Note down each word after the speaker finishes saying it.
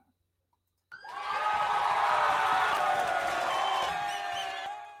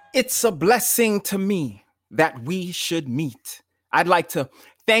It's a blessing to me that we should meet. I'd like to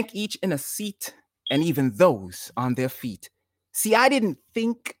thank each in a seat and even those on their feet. See, I didn't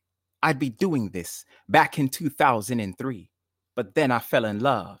think I'd be doing this back in 2003, but then I fell in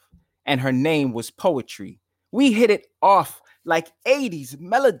love, and her name was Poetry. We hit it off like 80s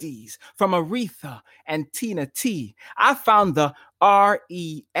melodies from Aretha and Tina T. I found the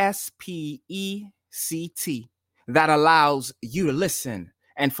RESPECT that allows you to listen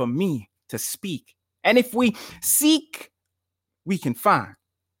and for me to speak. And if we seek, we can find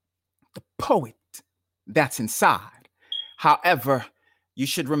the poet that's inside. However, you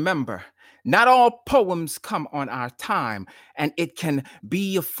should remember, not all poems come on our time, and it can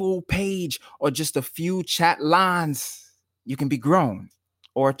be a full page or just a few chat lines. You can be grown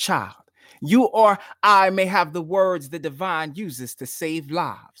or a child. You or I may have the words the divine uses to save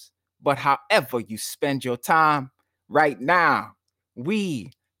lives. But however you spend your time right now,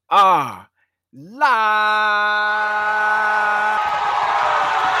 we are live.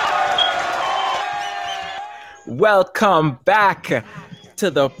 Welcome back to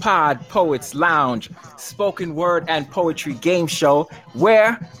the PodPoets Lounge, spoken word and poetry game show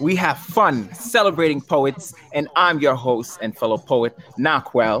where we have fun celebrating poets. And I'm your host and fellow poet,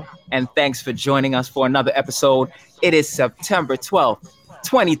 Naquel. And thanks for joining us for another episode. It is September 12th,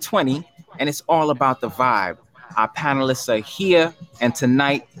 2020, and it's all about the vibe. Our panelists are here, and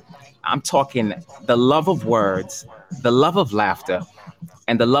tonight I'm talking the love of words, the love of laughter,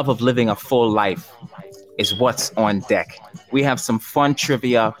 and the love of living a full life is what's on deck. We have some fun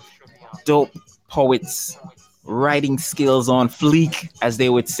trivia, dope poets, writing skills on fleek, as they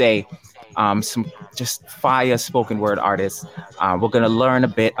would say, some just fire spoken word artists. We're going to learn a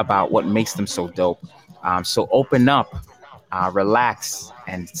bit about what makes them so dope. So open up, relax,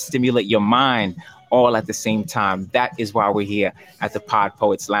 and stimulate your mind all at the same time. That is why we're here at the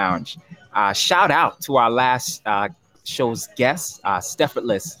PodPoets Lounge. Shout out to our last show's guests,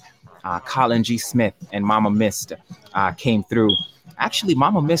 Steffortless, Colin G. Smith, and Mama Mist came through. Actually,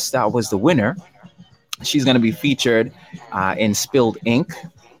 Mama Mist was the winner. She's going to be featured in Spilled Ink.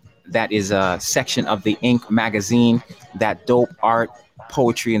 That is a section of the Ink magazine, that dope art,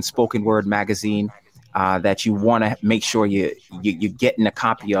 poetry, and spoken word magazine that you want to make sure you're getting a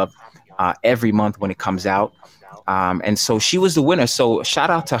copy of every month when it comes out. And so she was the winner. So shout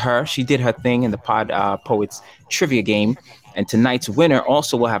out to her. She did her thing in the PodPoets trivia game. And tonight's winner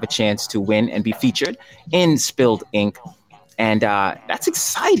also will have a chance to win and be featured in Spilled Ink. And that's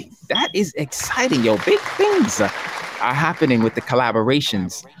exciting. That is exciting, yo. Big things are happening with the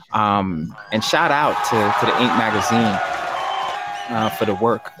collaborations. And shout out to the Ink magazine for the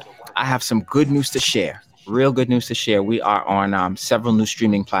work. I have some good news to share. Real good news to share. We are on several new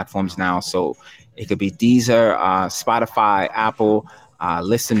streaming platforms now. So it could be Deezer, Spotify, Apple,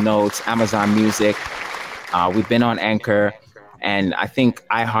 Listen Notes, Amazon Music. We've been on Anchor, and I think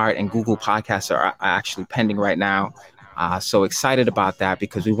iHeart and Google Podcasts are actually pending right now. So excited about that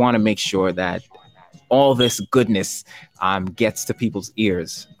because we want to make sure that all this goodness gets to people's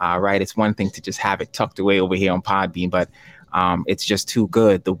ears, right? It's one thing to just have it tucked away over here on Podbean, but it's just too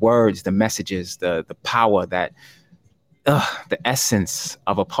good. The words, the messages, the power, that the essence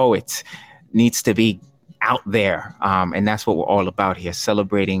of a poet needs to be out there. And that's what we're all about here,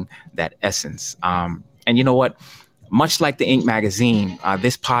 celebrating that essence. And you know what? Much like the Ink magazine,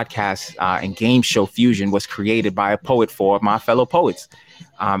 this podcast and game show fusion was created by a poet for my fellow poets.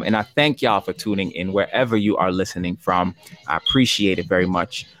 And I thank y'all for tuning in wherever you are listening from. I appreciate it very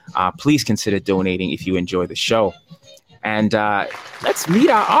much. Please consider donating if you enjoy the show. And let's meet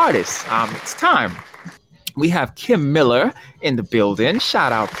our artists. It's time. We have Kim Miller in the building.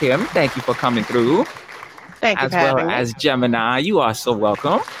 Shout out, Kim. Thank you for coming through. Thank you as well as Gemini. You are so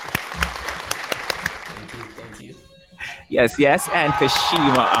welcome. Thank you. Yes. And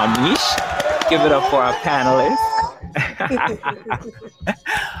Kashima Amish. Give it up for our panelists.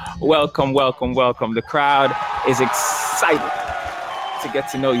 Welcome. The crowd is excited to get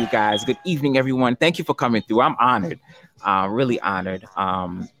to know you guys. Good evening, everyone. Thank you for coming through. I'm honored. Really honored.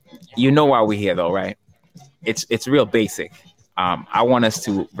 You know why we're here, though, right? It's real basic. I want us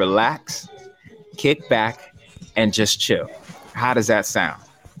to relax, kick back, and just chill. How does that sound?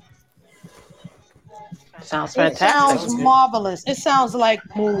 Sounds It fantastic. sounds marvelous. It sounds like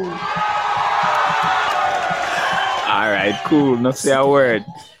mood. All right, cool. No say a word.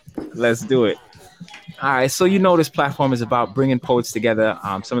 Let's do it. All right, so you know this platform is about bringing poets together.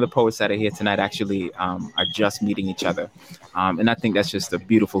 Some of the poets that are here tonight actually are just meeting each other. And I think that's just a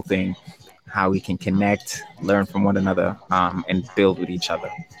beautiful thing, how we can connect, learn from one another, and build with each other.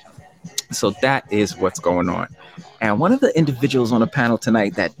 So that is what's going on. And one of the individuals on the panel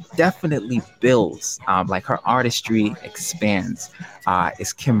tonight that definitely builds, like her artistry expands,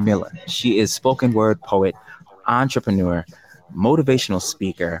 is Kim Miller. She is spoken word poet, entrepreneur, motivational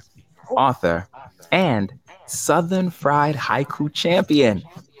speaker, Oh, author, and Southern Fried Haiku champion.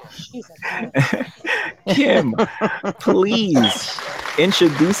 she's a talent. Kim, please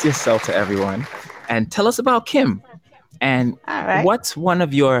introduce yourself to everyone and tell us about Kim. And All right. what's one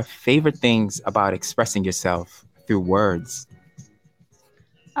of your favorite things about expressing yourself through words?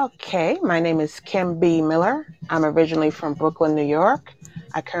 Okay, my name is Kim B. Miller. I'm originally from Brooklyn, New York.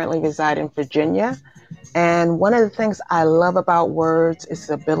 I currently reside in Virginia. And one of the things I love about words is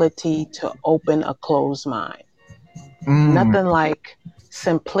the ability to open a closed mind. Mm, Nothing like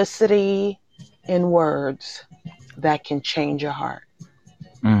simplicity in words that can change your heart.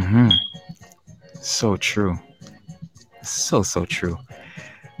 hmm. So true. So true.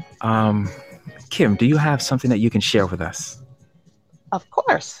 Um, Kim, do you have something that you can share with us? Of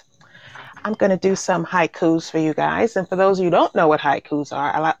course, I'm going to do some haikus for you guys. And for those of you who don't know what haikus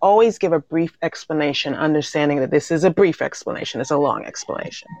are, I always give a brief explanation, understanding that this is a brief explanation, it's a long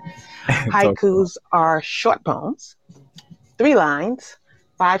explanation. Talk to us. Haikus are short poems, 3 lines,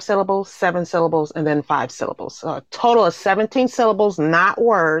 5 syllables, 7 syllables, and then 5 syllables. So a total of 17 syllables, not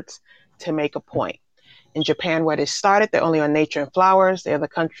words, to make a point. In Japan, where they started, they're only on nature and flowers. The other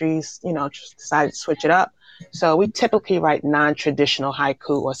countries, just decided to switch it up. So we typically write non-traditional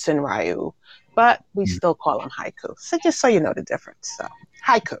haiku or senryu, but we still call them haiku. So just so you know the difference. So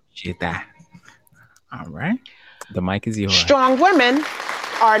haiku. Appreciate that. All right. The mic is yours. Strong women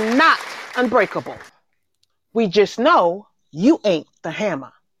are not unbreakable. We just know you ain't the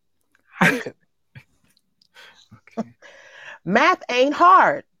hammer. Haiku. Okay. Math ain't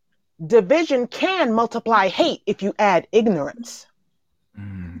hard. Division can multiply hate if you add ignorance.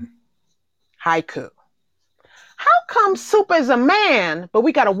 Mm. Haiku. How come soup is a man, but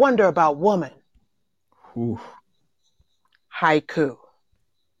we got to wonder about woman? Ooh. Haiku.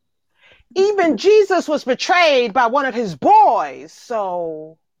 Even Jesus was betrayed by one of his boys,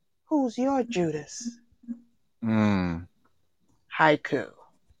 so who's your Judas? Mm. Haiku.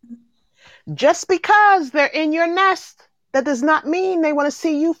 Just because they're in your nest, that does not mean they want to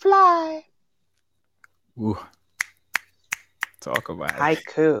see you fly. Ooh. Talk about it.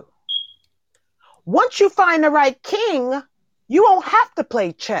 Haiku. Once you find the right king, you won't have to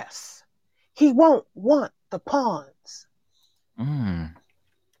play chess. He won't want the pawns. Mm.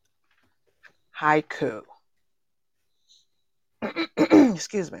 Haiku.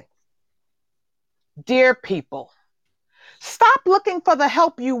 Excuse me. Dear people, stop looking for the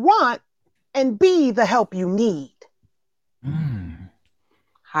help you want and be the help you need. Mm.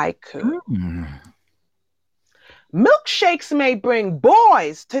 Haiku. Mm. Milkshakes may bring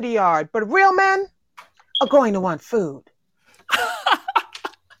boys to the yard, but real men are going to want food.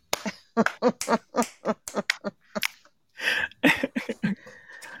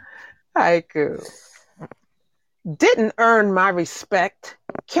 Haiku. Didn't earn my respect.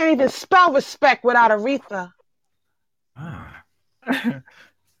 Can't even spell respect without Aretha. Ah.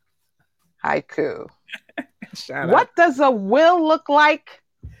 Haiku. Shout out. What does a will look like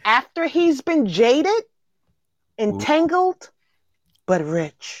after he's been jaded, Ooh. entangled, but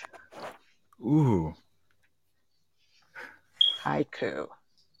rich? Ooh. Haiku.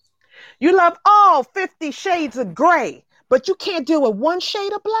 You love all 50 shades of gray, but you can't deal with one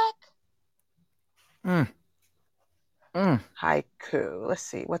shade of black? Mm. Mm. Haiku. Let's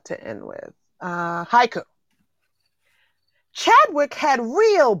see what to end with. Haiku. Chadwick had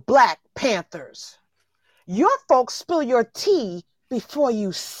real Black Panthers. Your folks spill your tea before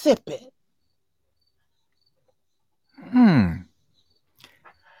you sip it. Hmm.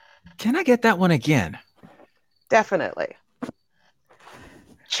 Can I get that one again? Definitely.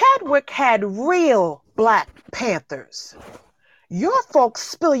 Chadwick had real Black Panthers. Your folks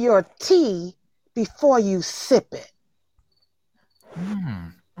spill your tea before you sip it.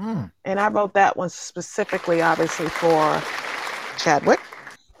 Mm. Mm. And I wrote that one specifically, obviously, for Chadwick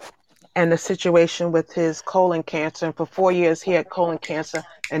and the situation with his colon cancer. And for 4 years, he had colon cancer,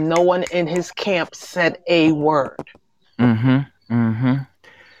 and no one in his camp said a word. Mm-hmm. Mm-hmm.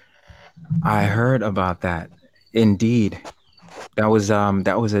 I heard about that. Indeed. That was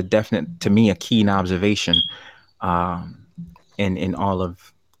a definite, to me, a keen observation um in all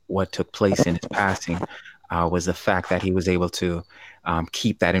of what took place in his passing, was the fact that he was able to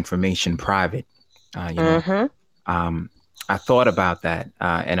keep that information private. Uh, you know, Mm-hmm. um, I thought about that,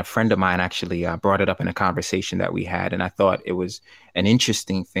 and a friend of mine actually brought it up in a conversation that we had, and I thought it was an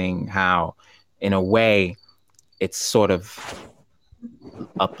interesting thing how, in a way, it's sort of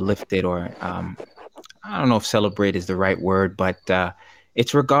uplifted, or I don't know if celebrate is the right word, but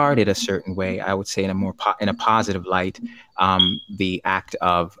it's regarded a certain way. I would say in a in a positive light. The act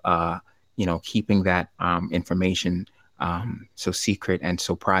of keeping that information so secret and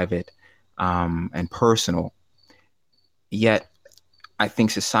so private and personal. Yet, I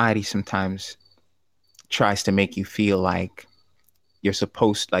think society sometimes tries to make you feel like you're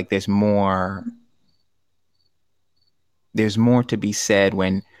supposed, like there's more to be said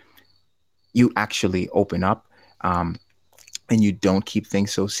when you actually open up, um, and you don't keep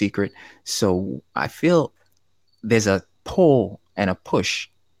things so secret. So I feel there's a pull and a push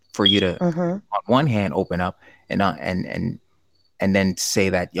for you to, Mm-hmm. on one hand, open up and then say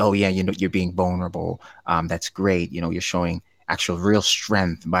that, oh yeah, you're being vulnerable. That's great. You're showing actual real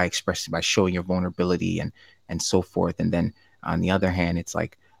strength by expressing, by showing your vulnerability and so forth. And then on the other hand, it's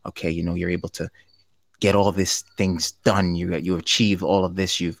like, okay, you're able to get all these things done. You achieve all of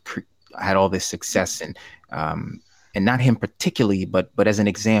this. Had all this success, and not him particularly, but as an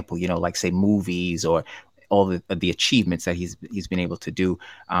example, like say movies or all the achievements that he's been able to do,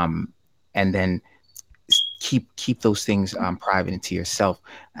 and then keep those things private and to yourself.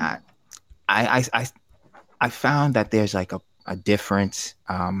 Uh, I, I I found that there's like a difference,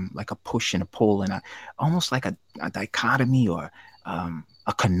 like a push and a pull, and almost like a dichotomy or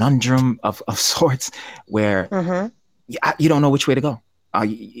a conundrum of sorts, where Mm-hmm. you don't know which way to go.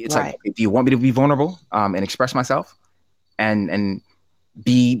 It's like, Right. okay, do you want me to be vulnerable and express myself and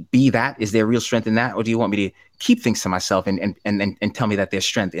be that? Is there real strength in that, or do you want me to keep things to myself and tell me that there's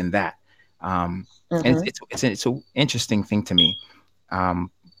strength in that? Um, and Mm-hmm. it's an interesting thing to me.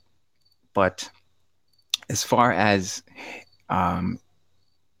 Um, but as far as um,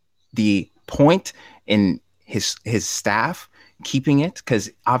 the point in his staff keeping it, because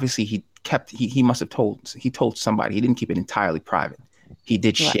obviously he must have told somebody. He didn't keep it entirely private. He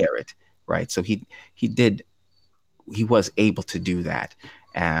did Right. share it, right? So he did he was able to do that,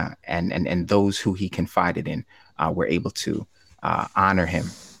 and those who he confided in were able to honor him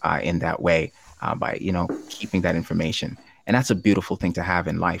in that way, by keeping that information. And that's a beautiful thing to have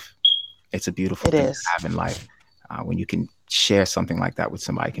in life. It's a beautiful It thing to is. have in life, when you can share something like that with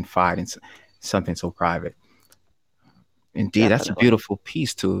somebody, confide in something so private. Indeed, that's a Definitely. beautiful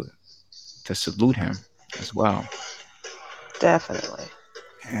piece to salute him as well. Definitely.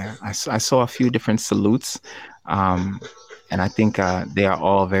 Yeah, I saw a few different salutes, um, and I think they are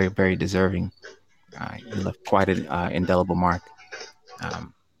all very, very deserving. He left quite an indelible mark.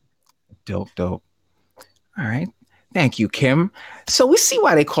 Um, dope, dope. All right. Thank you, Kim. So we see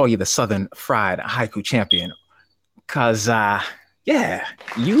why they call you the Southern Fried Haiku Champion. Cause yeah,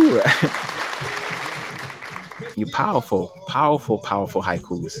 you you powerful, powerful, powerful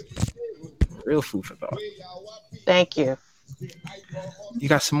haikus. Real food for thought. Thank you. You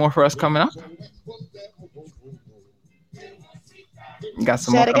got some more for us coming up? You got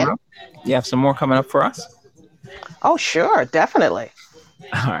some Say more it again. coming up? You have some more coming up for us? Oh, sure. Definitely.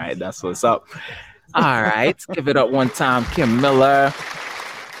 All right, that's what's up. All right, give it up one time, Kim Miller,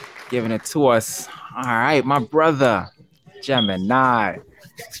 giving it to us. All right, my brother, Gemini.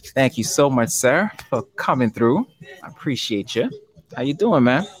 Thank you so much, sir, for coming through. I appreciate you. How you doing,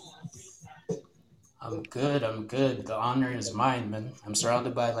 man? I'm good. I'm good. The honor is mine, man. I'm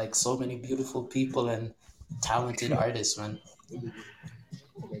surrounded by like so many beautiful people and talented artists, man.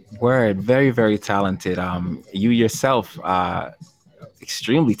 Word, very, very talented. You yourself,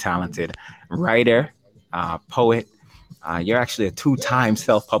 extremely talented writer, poet. You're actually a two-time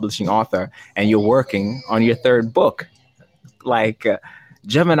self-publishing author, and you're working on your third book. Like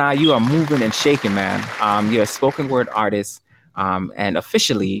Gemini, you are moving and shaking, man. You're a spoken word artist, and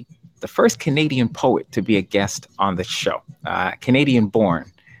officially the first Canadian poet to be a guest on the show. Canadian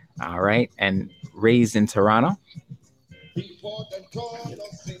born, all right, and raised in Toronto. Yep.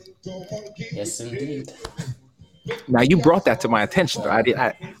 Yes, indeed. Now you brought that to my attention, though.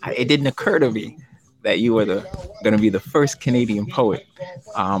 It didn't occur to me that you were the going to be the first Canadian poet.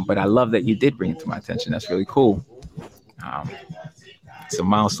 But I love that you did bring it to my attention. That's really cool. Um, it's a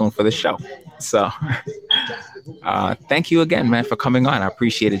milestone for the show. So thank you again, man, for coming on. I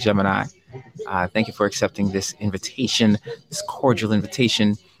appreciate it, Gemini. Thank you for accepting this invitation, this cordial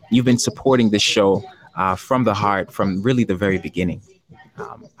invitation. You've been supporting this show from the heart, from really the very beginning.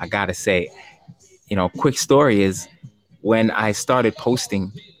 I gotta say, quick story is when I started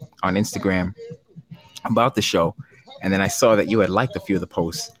posting on Instagram about the show, and then I saw that you had liked a few of the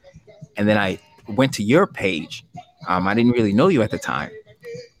posts, and then I went to your page. I didn't really know you at the time,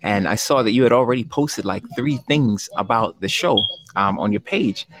 and I saw that you had already posted like three things about the show on your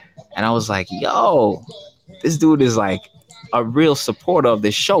page, and I was like, "Yo, this dude is like a real supporter of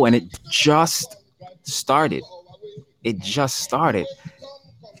this show, and it just started. It just started,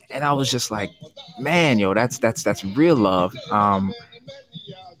 and I was just like, man, yo, that's real love.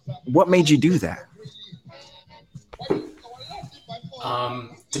 What made you do that?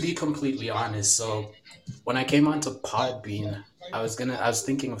 To be completely honest, so when I came onto Podbean, I was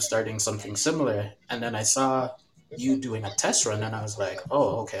thinking of starting something similar, and then I saw you doing a test run, and I was like,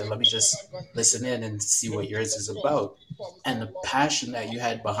 oh, okay, let me just listen in and see what yours is about. And the passion that you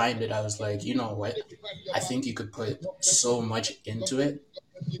had behind it, I was like, you know what? I think you could put so much into it.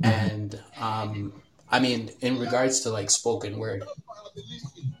 Hmm. And I mean, in regards to like spoken word,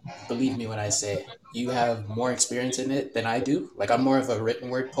 believe me when I say you have more experience in it than I do. Like I'm more of a written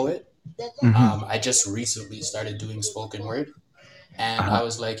word poet. Hmm. I just recently started doing spoken word, and Uh-huh. I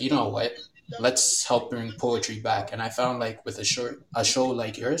was like, you know what? Let's help bring poetry back. And I found like with a show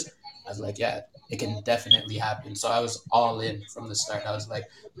like yours, I was like, yeah, it can definitely happen. So I was all in from the start. I was like,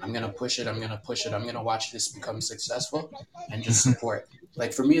 I'm gonna push it. I'm gonna push it. I'm gonna watch this become successful, and just Hmm. support.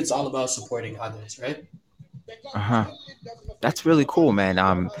 Like for me, it's all about supporting others, right? Uh-huh. That's really cool, man.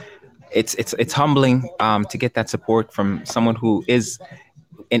 It's humbling to get that support from someone who is,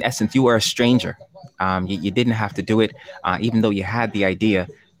 in essence, you were a stranger. You didn't have to do it, even though you had the idea.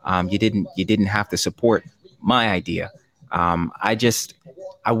 You didn't have to support my idea.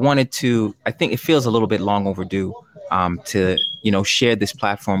 I wanted to. I think it feels a little bit long overdue to share this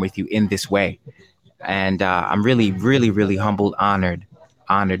platform with you in this way, and I'm really, really, really humbled, honored,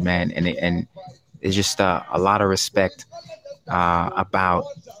 man, and it's just a lot of respect about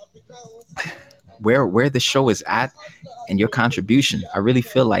where the show is at and your contribution. I really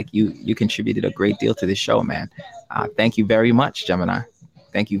feel like you contributed a great deal to this show, man. Thank you very much, Gemini.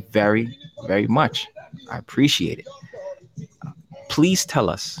 Thank you very, very much. I appreciate it. Please tell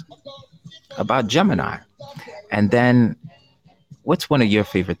us about Gemini, and then what's one of your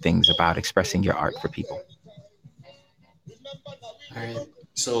favorite things about expressing your art for people? All right.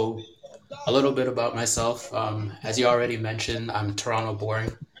 So a little bit about myself. As you already mentioned, I'm Toronto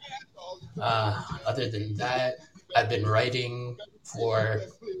born. Other than that, I've been writing for,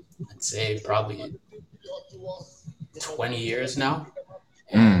 I'd say, probably 20 years now.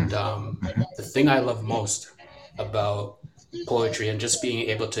 Mm. And the thing I love most about poetry and just being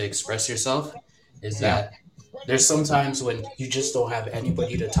able to express yourself is Yeah. that there's sometimes when you just don't have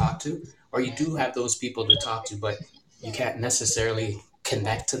anybody to talk to, or you do have those people to talk to, but you can't necessarily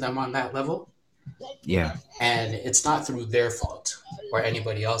connect to them on that level. Yeah. And it's not through their fault or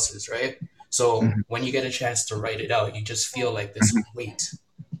anybody else's, right? So Hmm. when you get a chance to write it out, you just feel like this weight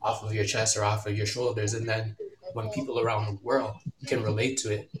off of your chest or off of your shoulders. And then when people around the world can relate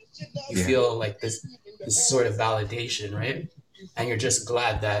to it, you Yeah. feel like this sort of validation, right? And you're just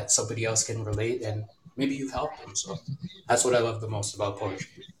glad that somebody else can relate and maybe you've helped them. So that's what I love the most about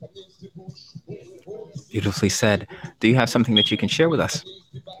poetry. Beautifully said. Do you have something that you can share with us?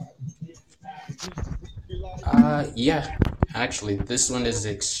 Yeah, actually, this one is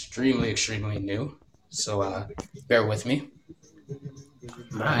extremely, extremely new. So bear with me. I'm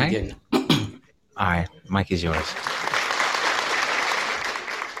All gonna right. begin. All right. Mike is yours.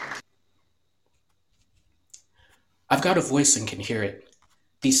 I've got a voice and can hear it.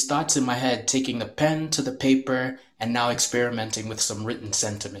 These thoughts in my head taking the pen to the paper and now experimenting with some written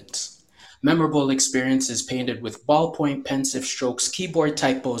sentiments. Memorable experiences painted with ballpoint pensive strokes, keyboard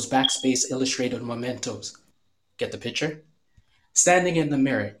typos, backspace illustrated mementos. Get the picture? Standing in the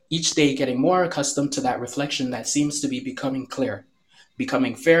mirror, each day getting more accustomed to that reflection that seems to be becoming clear,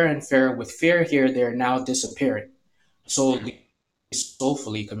 becoming fairer and fairer with fear here, there, now disappearing, solely,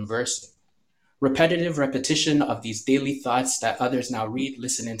 soulfully conversing. Repetitive repetition of these daily thoughts that others now read,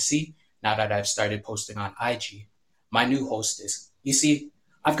 listen, and see now that I've started posting on IG. My new hostess. You see,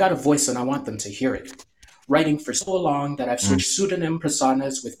 I've got a voice and I want them to hear it. Writing for so long that I've Mm. switched pseudonym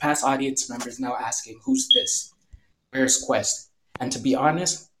personas with past audience members now asking, who's this? Where's Quest? And to be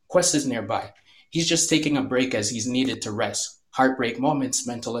honest, Quest is nearby. He's just taking a break as he's needed to rest. Heartbreak moments,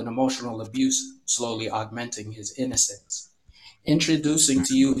 mental and emotional abuse, slowly augmenting his innocence. Introducing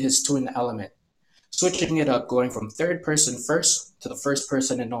to you his twin element, switching it up, going from third person first to the first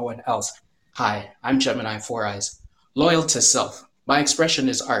person and no one else. Hi, I'm Gemini Four Eyes. Loyal to self. My expression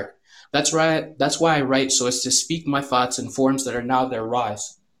is art. That's right. That's why I write so as to speak my thoughts in forms that are now their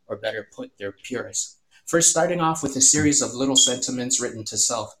rawest, or better put, their purest. First, starting off with a series of little sentiments written to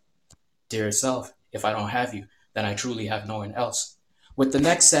self. Dear self, if I don't have you, then I truly have no one else. With the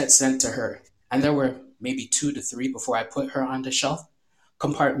next set sent to her, and there were maybe two to three before I put her on the shelf,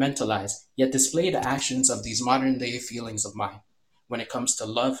 compartmentalized, yet display the actions of these modern day feelings of mine when it comes to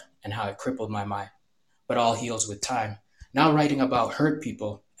love and how it crippled my mind. But all heals with time. Now writing about hurt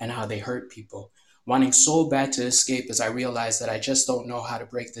people and how they hurt people, wanting so bad to escape as I realize that I just don't know how to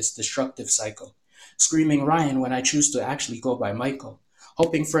break this destructive cycle. Screaming Ryan when I choose to actually go by Michael,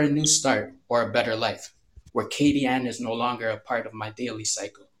 hoping for a new start or a better life, where Katie Ann is no longer a part of my daily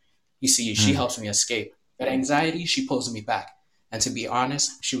cycle. You see, she Mm. helps me escape, but anxiety, she pulls me back. And to be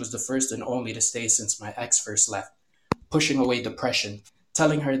honest, she was the first and only to stay since my ex first left, pushing away depression,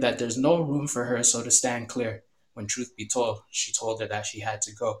 telling her that there's no room for her, so to stand clear. When truth be told, she told her that she had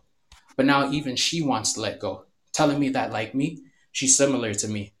to go. But now even she wants to let go, telling me that, like me, she's similar to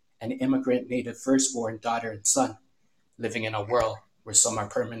me, an immigrant native firstborn daughter and son, living in a world where some are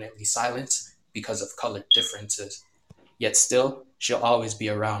permanently silenced because of colored differences. Yet still, she'll always be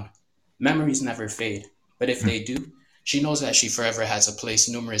around. Memories never fade, but if Mm. they do, she knows that she forever has a place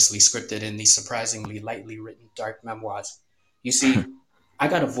numerously scripted in these surprisingly lightly written dark memoirs. You see, I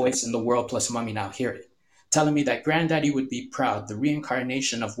got a voice in the world plus mommy now hear it, telling me that granddaddy would be proud the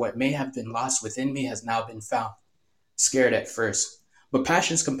reincarnation of what may have been lost within me has now been found. Scared at first, but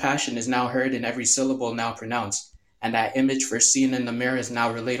passion's compassion is now heard in every syllable now pronounced, and that image first seen in the mirror is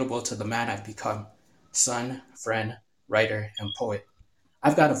now relatable to the man I've become. Son, friend, writer, and poet.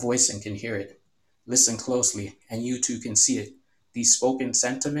 I've got a voice and can hear it. Listen closely, and you too can see it. These spoken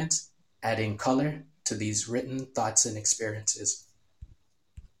sentiments adding color to these written thoughts and experiences.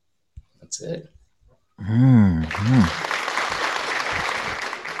 That's it. Mm. Mm.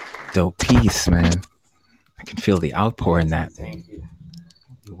 Dope piece, man. I can feel the outpour in Thank you. that. Thank you.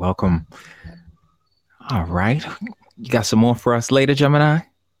 You're welcome. All right. You got some more for us later, Gemini?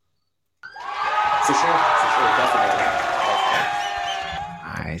 For sure, definitely.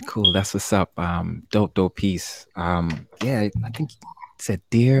 All right, cool. That's what's up. Dope piece. Yeah, I think it said, I'm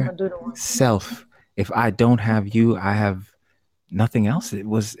 "Dear gonna do the one. self, if I don't have you, I have nothing else."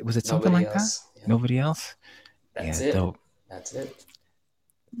 Was it something Nobody like that? else. Yeah, Nobody else? that's Yeah, it. dope. That's it.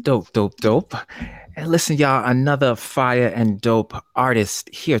 Dope. And listen, y'all, another fire and dope artist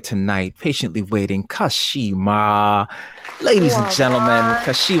here tonight, patiently waiting, Kashima. Ladies and gentlemen, Wagwan.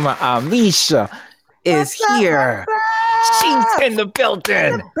 Kashima Amisha is What's up? here. She's What's up? in the In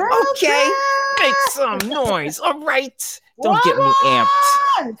building. the Okay, make some building. noise. All right. Don't get me amped.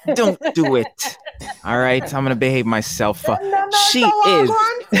 Wagwan. Don't do it. All right, I'm gonna behave myself. That's She a is.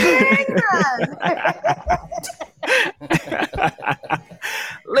 wagwan thing,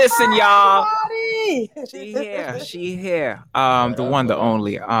 Listen, y'all. man. She here. She here. The one, the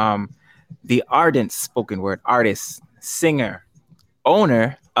only. The ardent spoken word artist, singer,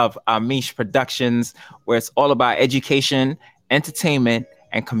 owner of Amish Productions, where it's all about education, entertainment,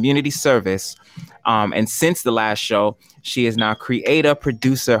 and community service. And since the last show, she is now creator,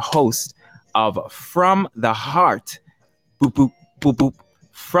 producer, host of From the Heart, boop, boop, boop, boop,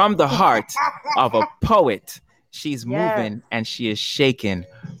 from the heart of a poet. She's Yes. moving and she is shaking.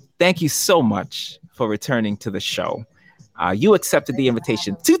 Thank you so much for returning to the show. You accepted the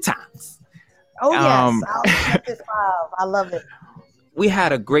invitation 2 times. Oh yes, Um, I'll accept it 5. I love it. we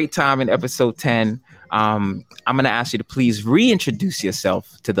had a great time in episode 10. I'm going to ask you to please reintroduce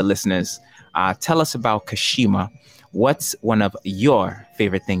yourself to the listeners. Tell us about Kashima. What's one of your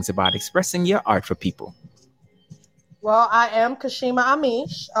favorite things about expressing your art for people? Well, I am Kashima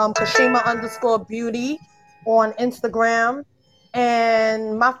Amish, Kashima underscore beauty on Instagram.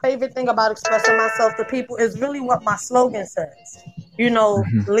 And my favorite thing about expressing myself to people is really what my slogan says.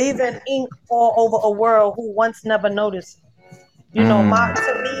 Mhm. Leaving ink all over a world who once never noticed me. Mm,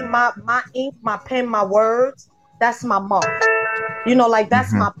 My ink, my pen, my words, that's my mark. Like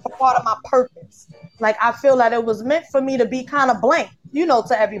that's mhm, my part of my purpose. Like I feel that it was meant for me to be kind of blank,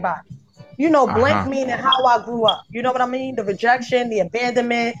 to everybody. Blank uh-huh. meaning how I grew up. You know what I mean? The rejection, the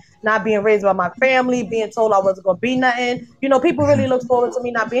abandonment, not being raised by my family, being told I wasn't gonna be nothing. People really Mhm, look forward to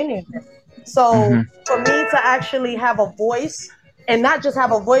me not being anything. So mhm, for me to actually have a voice and not just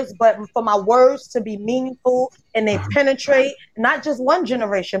have a voice, but for my words to be meaningful and they uh-huh, penetrate not just one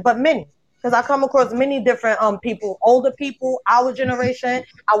generation, but many. Because I come across many different people, older people, our generation.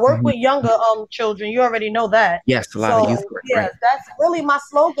 I work mhm. with younger children. You already know that. Yes, a lot of youth So work, yeah, right? that's really my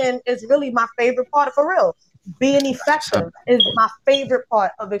slogan. Is really my favorite part for real. Being That's what's up. effective is my favorite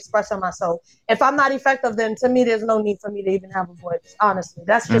part of expressing myself. If I'm not effective, then to me, there's no need for me to even have a voice. Honestly,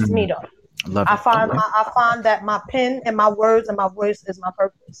 that's just me Mm, though. I love I it. find Okay. I find that my pen and my words and my voice is my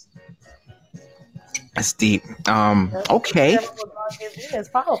purpose. That's deep. Yep. Okay. Whatever God gives me is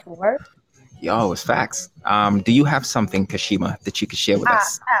powerful, right? Yo, it's facts. Do you have something, Kashima, that you could share with I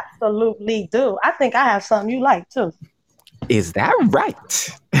us? absolutely do. I think I have something you like too. Is that right?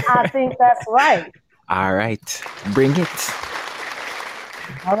 I think that's right. All right. Bring it.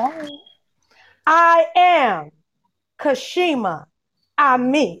 All right. I am Kashima,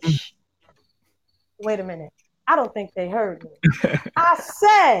 Amish. Wait a minute. I don't think they heard me. I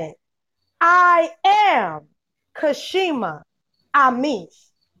said, I am Kashima, Amish.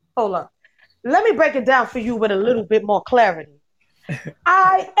 Hold up. Let me break it down for you with a little bit more clarity.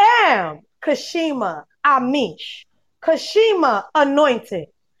 I am Kashima Amish, Kashima anointed,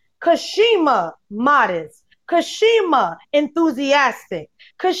 Kashima modest, Kashima enthusiastic,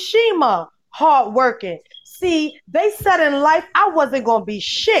 Kashima hardworking. See, they said in life I wasn't going to be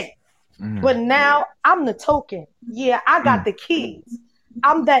shit, but now I'm the token. Yeah, I got the keys.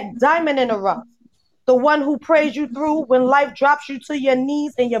 I'm that diamond in the rough. The one who prays you through when life drops you to your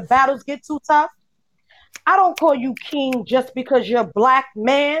knees and your battles get too tough. I don't call you king just because you're a black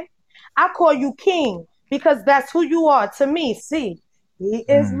man. I call you king because that's who you are to me. See, he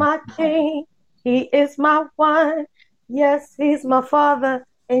is my king. He is my one. Yes, he's my father.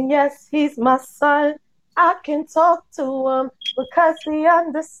 And yes, he's my son. I can talk to him because he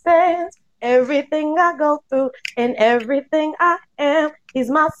understands everything I go through and everything I am. He's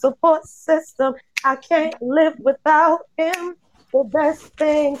my support system. I can't live without him. The best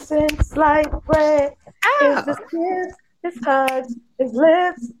thing since sliced bread is his kiss, his hugs, his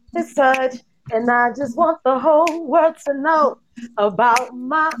lips, his touch. And I just want the whole world to know about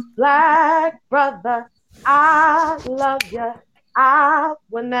my black brother. I love you. I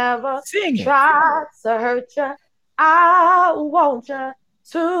will never Sing it. try to hurt you. I want you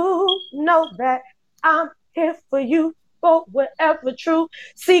to know that I'm here for you for whatever true.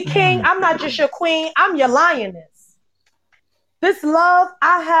 See, King, I'm not just your queen, I'm your lioness. This love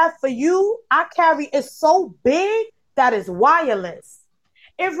I have for you, I carry is so big that it's wireless.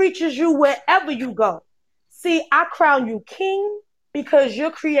 It reaches you wherever you go. See, I crown you king because you're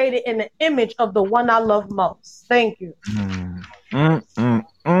created in the image of the one I love most. Thank you. Mm, mm, mm,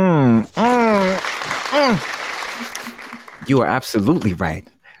 mm, mm, mm. You are absolutely right.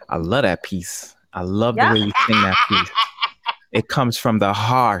 I love that piece. I love the Yeah. way you sing that piece. It comes from the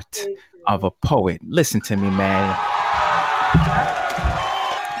heart of a poet. Listen to me, man.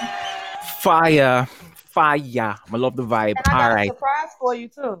 Fire, fire. I love the vibe. And I All got a right. surprise for you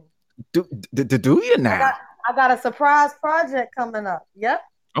too. Do you I now? got I got a surprise project coming up. Yep.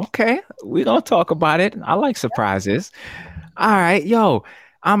 Okay, we're gonna talk about it. I like surprises. All right, yo,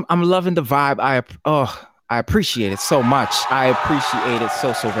 I'm loving the vibe. I appreciate it so much. I appreciate it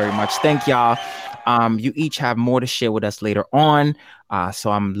so very much. Thank y'all. You each have more to share with us later on.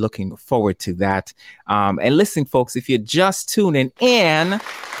 So I'm looking forward to that. And listen, folks, if you're just tuning in,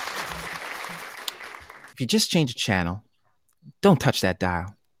 if you just change the channel, don't touch that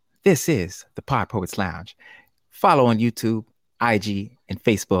dial. This is the Pod Poets Lounge. Follow on YouTube, IG, and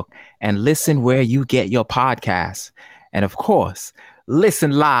Facebook, and listen where you get your podcasts. And of course,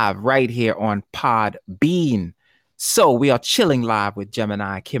 listen live right here on Podbean. So we are chilling live with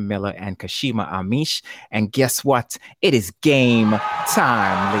Gemini, Kim Miller, and Kashima Amish. And guess what? It is game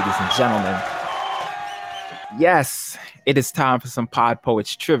time, ladies and gentlemen. Yes, it is time for some Pod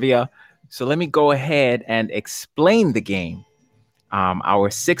Poets trivia. So let me go ahead and explain the game. Our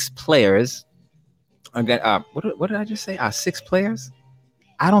 6 players. Again, what did I just say? 6 players?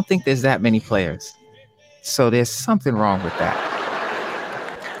 I don't think there's that many players. So there's something wrong with that.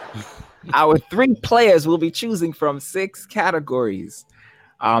 Our 3 players will be choosing from 6 categories.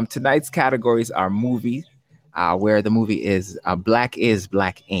 Tonight's categories are movie, where the movie is Black is,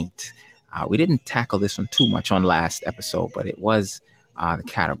 Black ain't. We didn't tackle this one too much on last episode, but it was the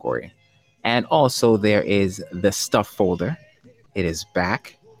category. And also there is the stuff folder. It is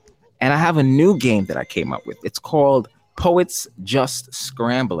back. And I have a new game that I came up with. It's called Poets Just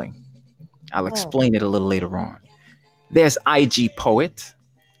Scrambling. I'll explain it a little later on. There's IG Poet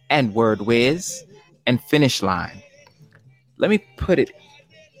and Word Whiz and Finish Line. Let me put it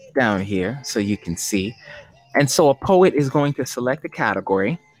down here so you can see. And so a poet is going to select a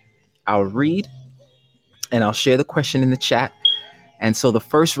category. I'll read and I'll share the question in the chat. And so the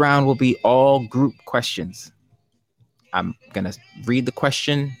first round will be all group questions. I'm going to read the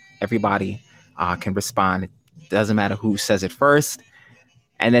question. Everybody can respond. It doesn't matter who says it first.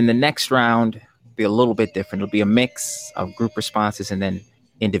 And then the next round will be a little bit different. It'll be a mix of group responses and then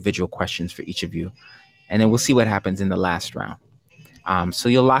individual questions for each of you. And then we'll see what happens in the last round. So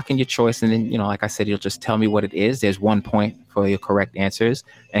you'll lock in your choice. And then, like I said, you'll just tell me what it is. There's 1 point for your correct answers.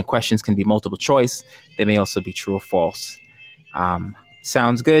 And questions can be multiple choice. They may also be true or false.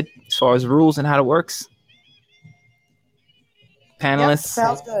 Sounds good as far as rules and how it works? Panelists? Yep,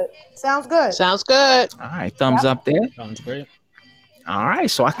 sounds good. Sounds good. Sounds good. All right, thumbs up there. Sounds great. All right,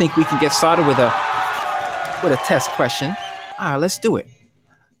 so I think we can get started with a test question. All right, let's do it.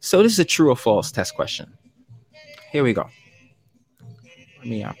 So this is a true or false test question. Here we go. Let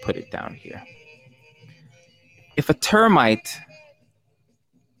me put it down here. If a termite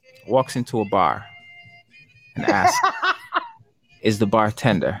walks into a bar and asks, "Is the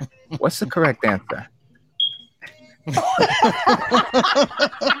bartender?" What's the correct answer? You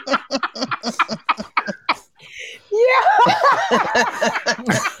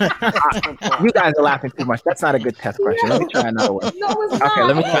guys are laughing too much. That's not a good test question. Let me try another one. No, it's Okay, not.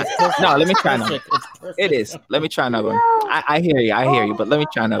 let me try. No, let me try another. Perfect. It's perfect. It is. Let me try another one. I hear you. I hear you. But let me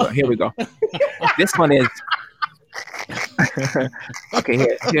try another one. Here we go. This one is.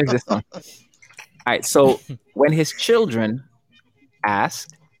 Okay, here's this one. All right. So when his children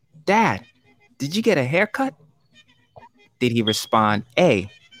asked, "Dad, did you get a haircut?" Did he respond, A,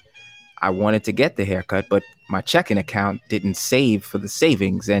 "I wanted to get the haircut, but my checking account didn't save for the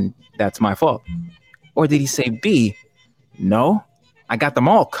savings, and that's my fault"? Or did he say, B, "No, I got them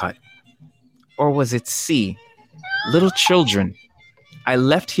all cut"? Or was it C, "Little children, I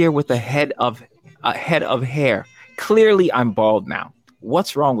left here with a head of hair. Clearly, I'm bald now.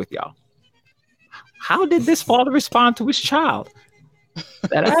 What's wrong with y'all?" How did this father respond to his child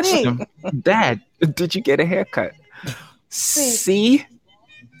that asked him, "Dad, did you get a haircut?" C.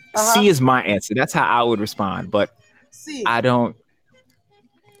 C is my answer. That's how I would respond. But C. I don't.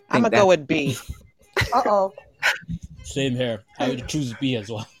 I'm gonna go with B. Uh-oh. Same here. I would choose B as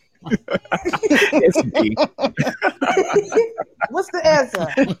well. It's B. What's the answer?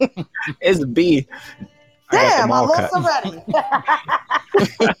 It's B. Damn, I lost already.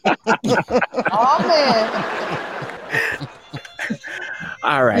 Oh man.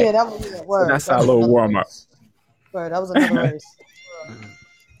 All right. Yeah, that was a word. So that's our little warm up. Word. That was another race.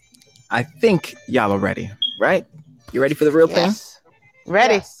 I think y'all are ready, right? You ready for the real thing?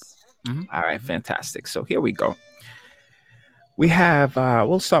 Ready. Yes. All right, fantastic. So here we go. We have,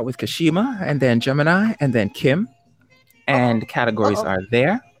 we'll start with Kashima and then Gemini and then Kim. And categories are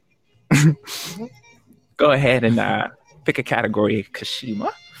there. Go ahead and pick a category,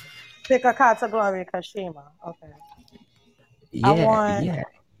 Kashima. Pick a category, Kashima. Okay. Yeah, I want yeah.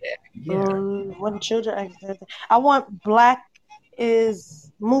 when children. I want Black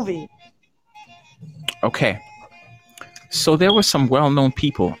is movie. Okay. So there were some well-known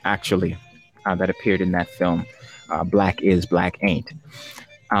people actually that appeared in that film. Black is, Black ain't.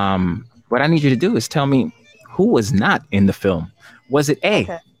 What I need you to do is tell me who was not in the film. Was it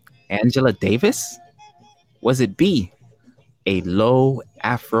A, Angela Davis? Was it B, a low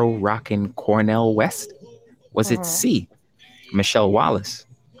Afro rockin' Cornell West? Was it C, Michelle Wallace?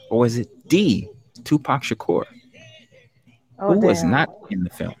 Or was it D, Tupac Shakur? Who was not in the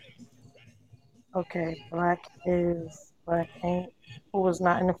film? Okay, Black is, Black ain't. Who was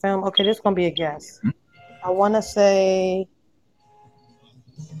not in the film? Okay, this is gonna be a guess. I want to say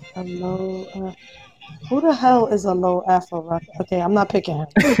a low. Who the hell is a low Afro rock? Okay, I'm not picking him.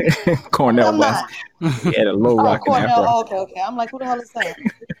 Cornell West. He had a low rockin' Afro. Okay. I'm like, who the hell is that?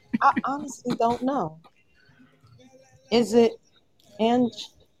 I honestly don't know. Is it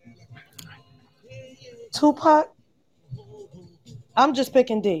Tupac? I'm just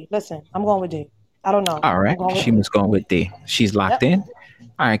picking D. Listen, I'm going with D. I don't know. All right, she was going with D. She's locked in.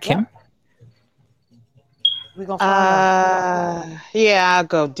 All right, Kim. We're gonna find out. Yeah, I'll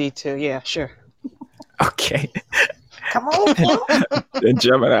go D too. Yeah, sure. Okay. Come on, Kim. Then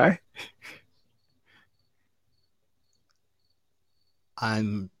Gemini.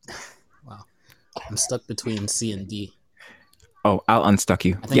 I'm stuck between C and D. Oh, I'll unstuck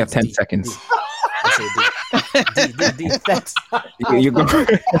you. You have 10 seconds. I say D. Thanks. You're gonna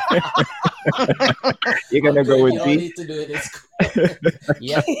go with You D. all need to do it.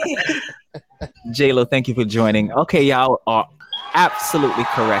 Yep. J-Lo, thank you for joining. Okay, y'all are absolutely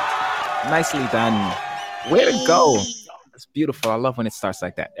correct. Nicely done. Way to go. It's beautiful. I love when it starts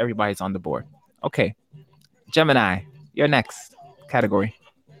like that. Everybody's on the board. Okay. Gemini, you're next category.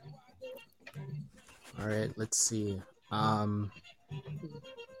 All right, let's see.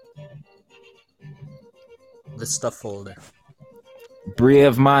 The stuff folder.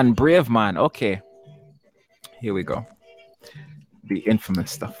 Brave man. Okay. Here we go. The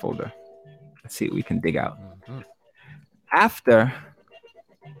infamous stuff folder. Let's see what we can dig out. After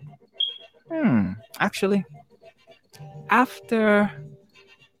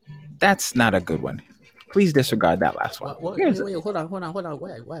that's not a good one. Please disregard that last one. Wait, hold on.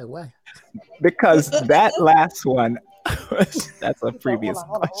 Why? Because that last one, that's a previous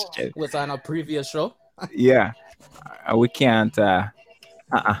question. Was on a previous show? Yeah. We can't, no,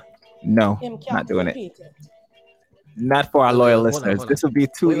 not doing it. Not for our loyal listeners. Hold on. This will be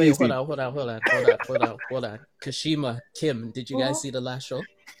too easy. Hold on. Kashima, Kim, did you guys see the last show?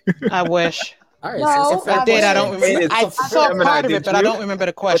 I wish. All right, it's a No, fair I did. I question. don't remember. It's I a saw Gemini, part of it, did but I you? don't remember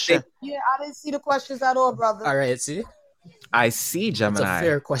the But they, question. yeah, I didn't see the questions at all, brother. All right, see, I see it's a Gemini.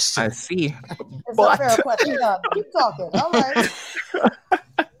 fair I question. see. It's a But fair question. Keep talking. All right.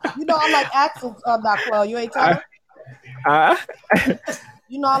 You know I like accents, Dr. You ain't tell uh, them? uh,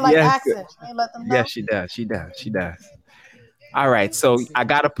 You know I like yes, accents. You ain't let them yes, know? she does. She does. She does. All right, so I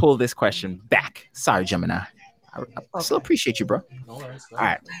gotta pull this question back. Sorry, Gemini. I still Okay. appreciate you, bro. No worries. Go All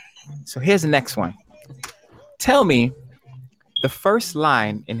ahead. right, so here's the next one. Tell me the first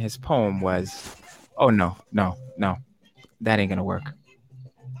line in his poem was, "Oh no, no, no, that ain't gonna work."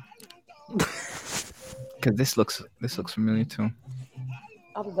 Because this looks familiar too.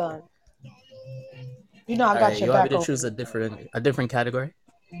 I'm done. You know I All got right, your you want me back to over choose here. a different category?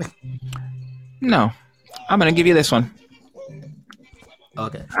 No, I'm gonna give you this one.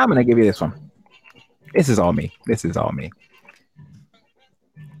 Okay. I'm gonna give you this one. This is all me. This is all me.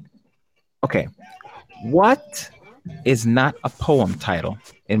 Okay. What is not a poem title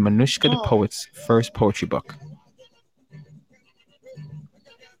in Manushka the Mm. Poet's first poetry book?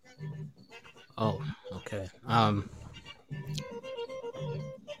 Oh, okay.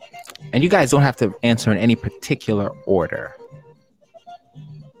 And you guys don't have to answer in any particular order.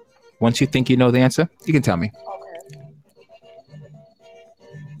 Once you think you know the answer, you can tell me. Okay.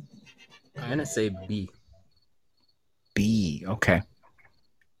 I'm gonna say B. B. Okay.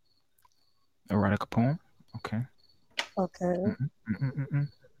 Erotica poem. Okay. Okay. Mm-mm-mm-mm.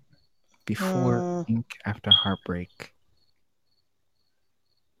 Before Mm, ink, after heartbreak.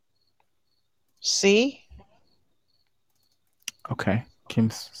 C. Okay. Kim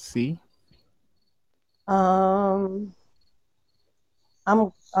C. Um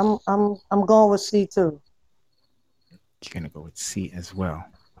I'm going with C too. You're gonna go with C as well.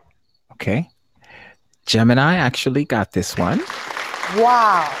 Okay. Gemini actually got this one.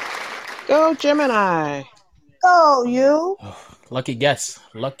 Wow. Go Gemini. Go you. Lucky guess.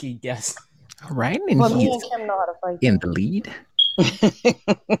 Lucky guess. All right, and But me he's and Kim know how to fight in though. the lead.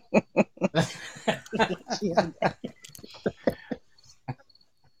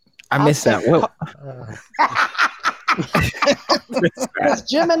 I I'll missed that. take. What? Uh, Because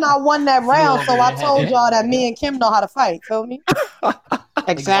Jim and I won that flew round, over so I your told head. y'all that me and Kim know how to fight. Feel me? What?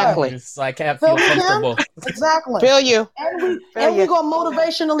 Exactly. So I can't Feel feel me, Kim? comfortable. Exactly. Feel you. Feel And we you. gonna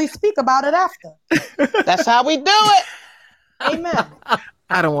motivationally speak about it after. That's how we do it. Amen.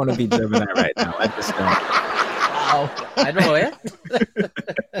 I don't want to be Gemini right now. I just don't. Wow. I know, eh?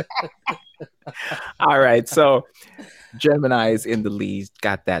 All right, so Gemini is in the lead.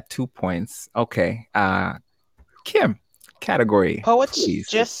 Got that 2 points. Okay. Kim, category, Poets please.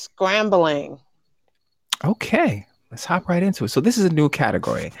 just scrambling. Okay, let's hop right into it. So this is a new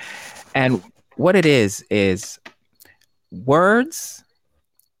category, and what it is words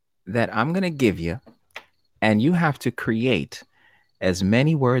that I'm gonna give you, and you have to create as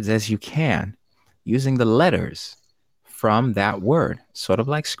many words as you can using the letters from that word, sort of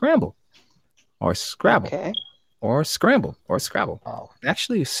like scramble or scrabble Okay. or scramble or scrabble. Oh.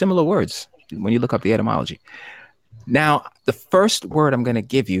 Actually, similar words when you look up the etymology. Now, the first word I'm going to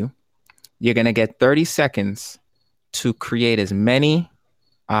give you, you're going to get 30 seconds to create as many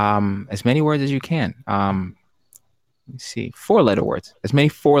words as you can. Let's see, 4-letter words, as many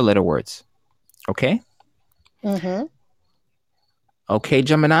 4-letter words. Okay. Mm-hmm. Okay,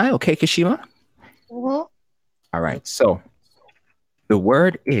 Gemini. Okay, Kashima. Mm-hmm. All right. So the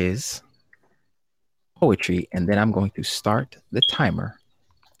word is poetry, and then I'm going to start the timer.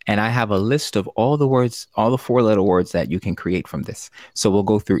 And I have a list of all the words, all the 4-letter words that you can create from this. So we'll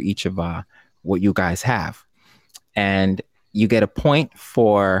go through each of what you guys have. And you get a point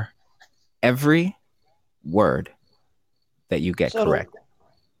for every word that you get So correct.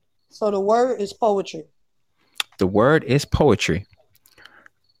 the word is poetry. The word is poetry.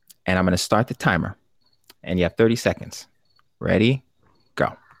 And I'm going to start the timer. And you have 30 seconds. Ready?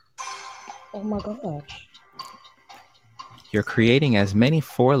 Go. Oh my gosh. You're creating as many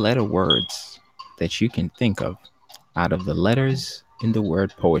 4-letter words that you can think of out of the letters in the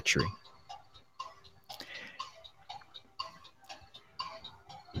word poetry.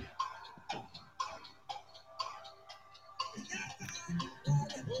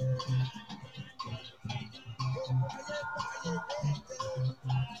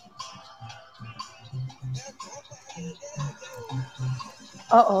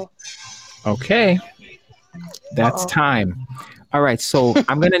 Uh-oh. Okay, that's Uh-oh. time. All right, so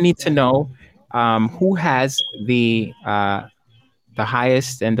I'm gonna need to know who has the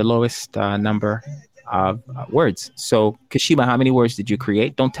highest and the lowest number of words. So, Kashima, how many words did you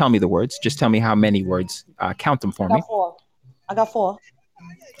create? Don't tell me the words. Just tell me how many words. Count them I for me. got 4. I got 4.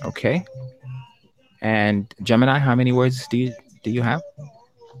 Okay. And Gemini, how many words do you have?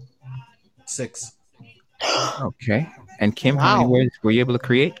 6. Okay. And Kim, how many Wow. words were you able to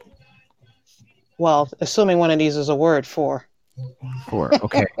create? Well, assuming one of these is a word, 4. 4.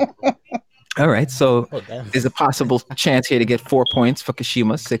 Okay. All right. So Oh damn. there's a possible chance here to get 4 points for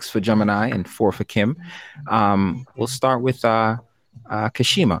Kashima, 6 for Gemini, and 4 for Kim. We'll start with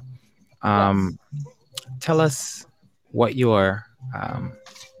Kashima. Tell us what your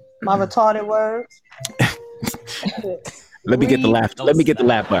My retarded words. let me get the laugh. No, Let me get the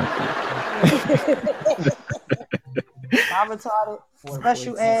stop. laugh button. My retarded 4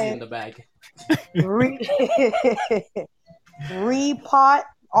 special points easy in ed. the bag. Re- repot,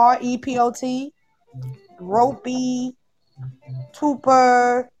 REPOT, ropey,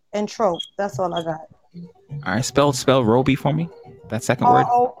 tooper, and trope. That's all I got. All right. Spell Roby for me. That second word.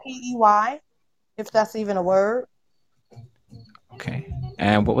 ROPEY, if that's even a word. Okay.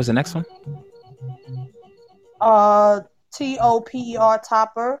 And what was the next one? TOPER,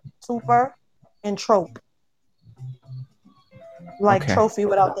 topper, tooper, and trope. Like Okay. trophy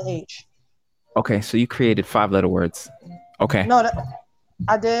without the H. Okay. So you created 5-letter words. Okay. No,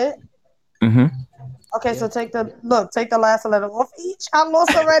 I did. Mm-hmm. Okay, so take the last letter off each. I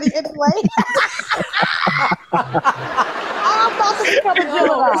lost already anyway. I'm about to become a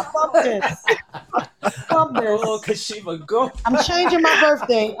Gemini. Fuck this. Fuck Oh, this. Kashima, go. I'm changing my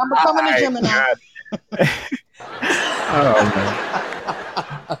birthday. I'm becoming a Gemini. Oh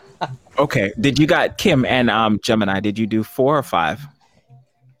man. Okay. Did you got Kim and Gemini? Did you do 4 or 5?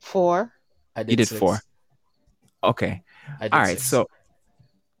 4. I did You did 6. 4. Okay. I did All right. 6. So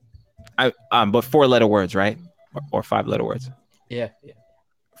but 4-letter words, right? Or 5-letter words? Yeah.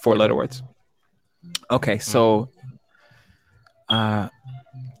 4-letter words. Okay. So Kashima,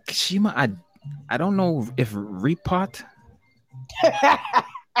 I don't know if repot.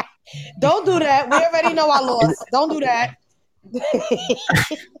 Don't do that. We already know I lost. Don't do that.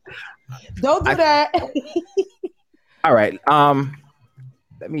 Don't do that. All right.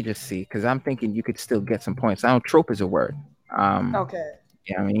 Let me just see, because I'm thinking you could still get some points. I know trope is a word. Okay.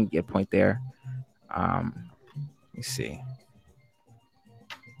 Yeah, I mean, you can get a point there. Let me see.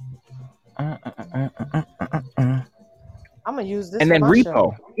 I'm gonna use this. And for then my repo.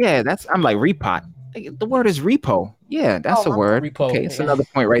 show. Yeah, I'm like repot. The word is repo. Yeah, that's a my word. Repo, Okay, it's yeah. another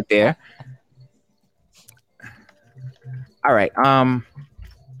point right there. All right. I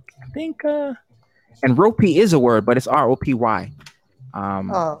think and ropey is a word, but it's ROPY.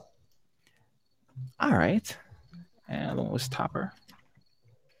 Oh. All right. And the one was topper.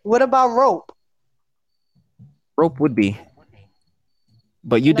 What about rope? Rope would be.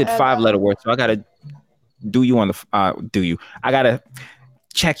 But you Can I did add 5-letter that? words, so I gotta do you on the I gotta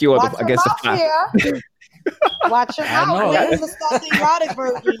check you on Watch the your against the mouth 5. here. Watch your I mouth. know, We ain't right? even start the erotic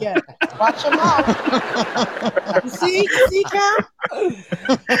version yet. Watch your mouth. You see, Cam?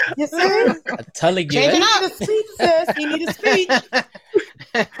 You see? I'm telling you. He Eh? need a speech, sis. He need a speech.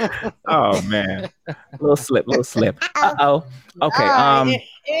 Oh man. Little slip. Uh-oh. Okay. And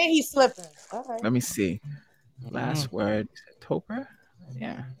he's slipping. All right. Let me see. Last word. Toper?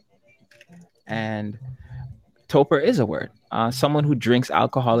 Yeah. And toper is a word. Someone who drinks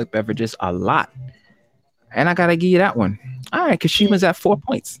alcoholic beverages a lot. And I gotta give you that one. All right, Kashima's at 4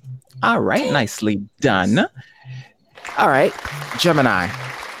 points. All right, nicely done. All right, Gemini.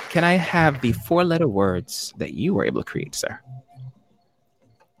 Can I have the 4-letter words that you were able to create, sir?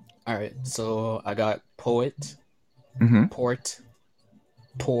 All right. So I got poet, Mm-hmm. port,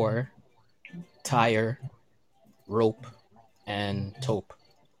 pour, tire, rope, and taupe.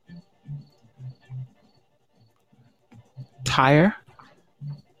 Tire.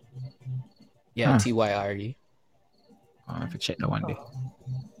 Yeah, Huh. TYRE. I have to check that one day.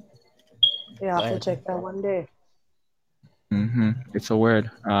 Yeah, I have to check that one day. Mm-hmm. It's a word.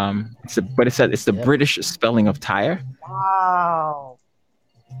 It's the Yep. British spelling of tire. Wow.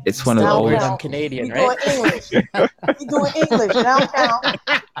 It's one of the Now Older oldest. than count. Canadian, We right? doing English. We doing English. Now count.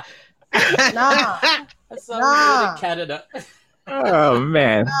 Nah. That's Nah. in Canada. Oh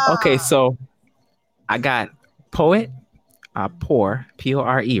man. Nah. Okay, so I got poet, pour,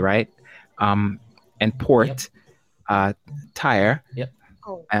 PORE, right? And port, tire. Yep.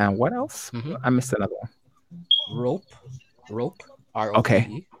 Oh. And what else? Mhm. I missed another one. Rope, ROPE.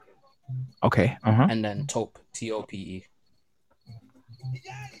 Okay. Okay. Uh-huh. And then taupe, TOPE.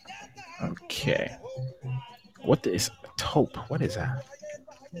 Okay. What is taupe? What is that?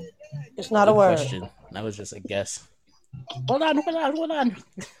 It's not a Good word. question. That was just a guess. Hold on.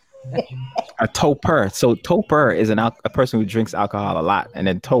 A toper. So toper is a person who drinks alcohol a lot, and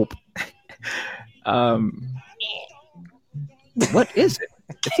then taupe. What is it?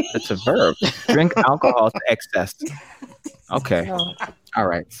 It's a verb. Drink alcohol to excess. Okay. No. All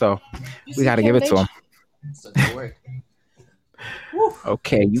right. So You we see got to give Kim it to him. Nation? Such a word. Woo.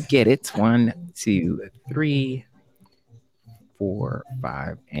 Okay, you get it. 1, 2, 3, 4,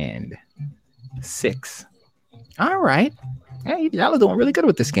 5, and 6. All right. Hey, y'all are doing really good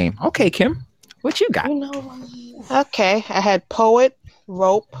with this game. Okay, Kim, what you got? You know what? Okay, I had poet,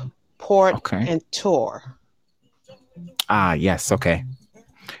 rope, port, Okay. and tour. Ah, yes. Okay.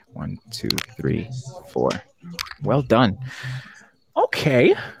 1, 2, 3, 4. Well done.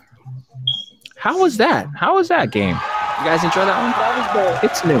 Okay. How was that? How was that game? You guys enjoy that one? That was good.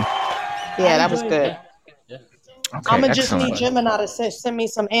 It's new. Yeah, that was enjoyed good. Yeah. Yeah. Okay, I'm gonna just excellent. need Gemini to send me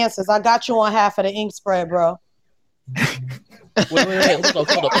some answers. I got you on half of the ink spread, bro. Wait. Hold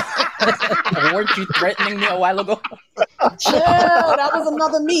up. Weren't you threatening me a while ago? Chill. That was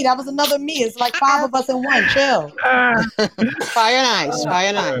another me. It's like 5 of us in one. Chill. Fire and ice, fire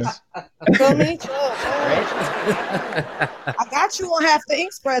and ice. Feel me? Chill. Right? I got you on half the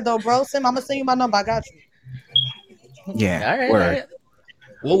ink spread though, bro. I'm gonna send you my number. I got you. Yeah. All right. Word. All right.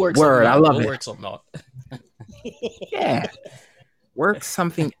 We'll work Word. something I out. love We'll it. work something out. Yeah. Work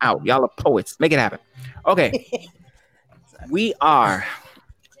something out. Y'all are poets. Make it happen. Okay. We are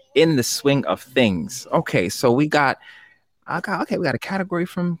in the swing of things. Okay, so we got we got a category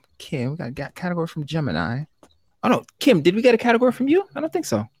from Kim. We got a category from Gemini. Oh no, Kim, did we get a category from you? I don't think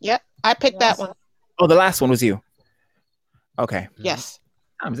so. Yep, I picked that one. Oh, the last one was you. Okay. Yes.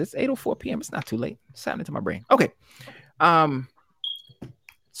 It's 8:04 p.m. It's not too late. It's happening to my brain. Okay.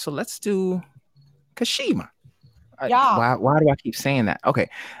 So let's do Kashima. Yeah. Why do I keep saying that? Okay.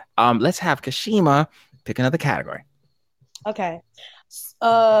 Let's have Kashima pick another category. Okay.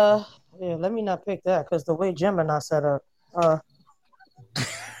 Yeah, let me not pick that because the way Gemini set up. Word,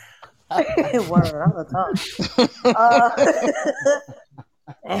 I'm a time.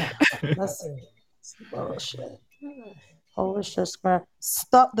 Let's see. Bullshit. Polish scrap.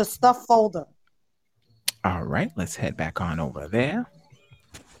 The stuff folder. All right, let's head back on over there.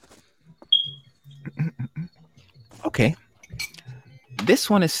 Okay. This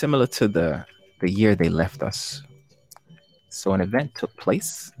one is similar to the year they left us. So an event took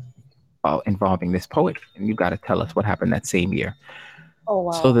place involving this poet, and you got to tell us what happened that same year. Oh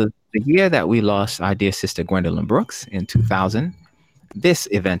wow. So the year that we lost our dear sister Gwendolyn Brooks in 2000, this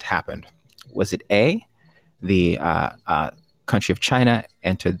event happened. Was it A, the country of China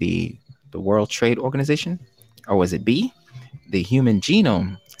entered the World Trade Organization? Or was it B, the human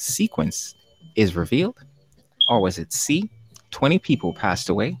genome sequence is revealed? Or was it C, 20 people passed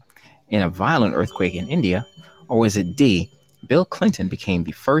away in a violent earthquake in India? Or was it D, Bill Clinton became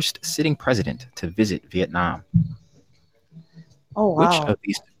the first sitting president to visit Vietnam? Oh wow. Which of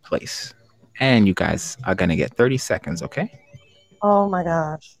these took place? And you guys are going to get 30 seconds, okay? Oh my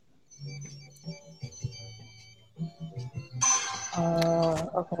gosh.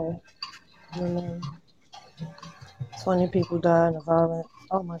 Okay. 20 people died in a violent.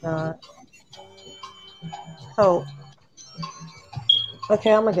 Oh my god. Oh.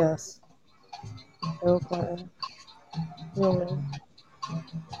 Okay, I'm gonna guess. Bill Clinton. Human.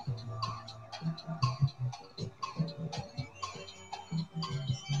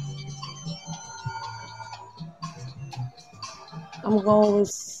 I'm going with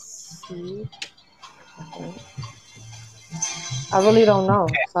C. I really don't know,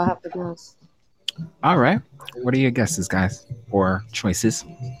 so I have to guess. All right. What are your guesses, guys? Or choices?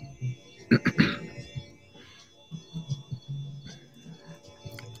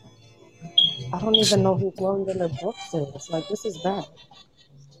 I don't even know who Gwendolyn Brooks is. Like, this is bad. All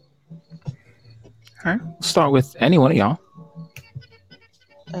right. We'll start with any one of y'all.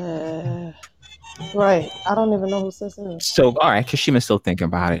 Right. I don't even know who this is. So, all right. Kashima's still thinking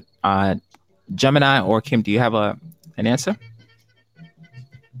about it. Gemini or Kim, do you have an answer?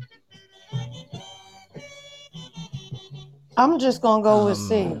 I'm just gonna go with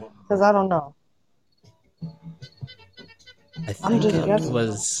C because I don't know. I think I'm just it guessing.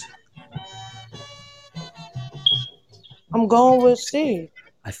 was. I'm going with C.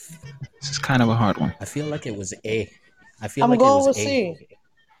 This is kind of a hard one. I feel like it was A. I feel I'm like going it was with A. C.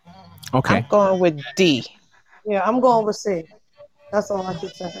 Okay. I'm going with D. Yeah, I'm going with C. That's all I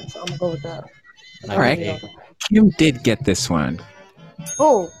keep saying, so I'm gonna go with that. All right. Kim did get this one.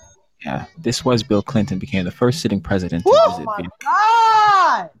 Oh. Yeah, this was Bill Clinton became the first sitting president to visit Oh my Vietnam.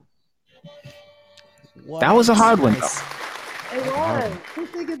 God! That was a hard one, though. It was. Who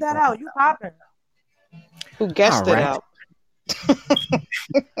figured that out? You popping? Who guessed All it right. out?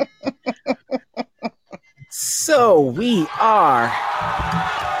 So we are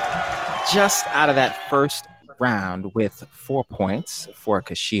just out of that first round with 4 points for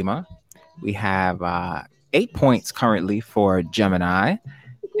Kashima. We have 8 points currently for Gemini,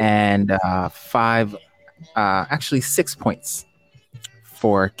 and actually 6 points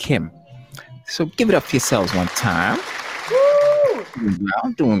for Kim. So give it up for yourselves one time. Woo!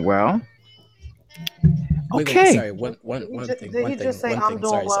 Doing well. Wait, Okay. sorry. Did he just say I'm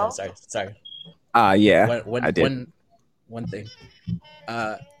doing well? Sorry. Yeah, One, I did. one thing.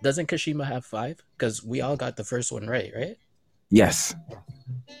 Doesn't Kashima have 5? Because we all got the first one right? Yes.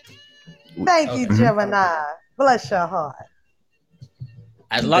 Thank you, Okay. Gemini. Bless your heart.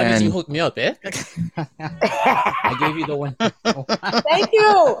 As long as you Then hook me up, eh? I gave you the one. Thank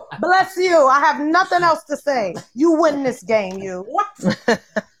you. Bless you. I have nothing else to say. You win this game, you. Oh,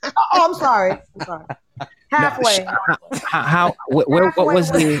 I'm sorry. Halfway. what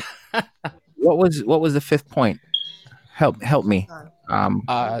was the what was the fifth point? Help me. I'm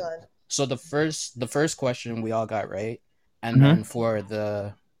Uh, done. so the first question we all got right, and Mhm. then for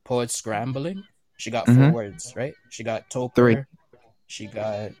the poet scrambling, she got 4 Mhm. words, right? She got 3. Toper. She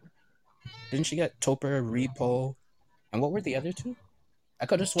got didn't she get Toper, Repo, and what were the other 2? I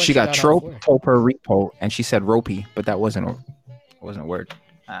could have sworn She she got got all trope, 4. toper, repo, and she said ropey, but that wasn't a word.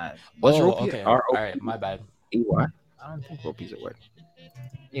 Was Oh, ropey okay. R O All right, my bad. P Y? I don't think ropey's a word.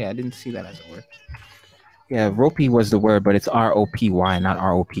 Yeah, I didn't see that as a word. Yeah, ropey was the word, but it's ROPY, not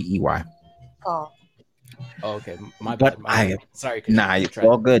ROPEY. Oh. Oh, okay, my But bad, my bad. Sorry, nah, Kashima. it's Try.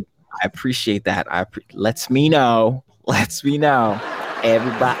 all good. I appreciate that. Lets me know. Lets me know.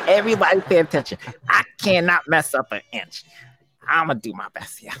 Everybody, pay attention. I cannot mess up an inch. I'm gonna do my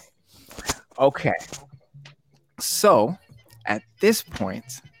best. Yeah. Okay. So at this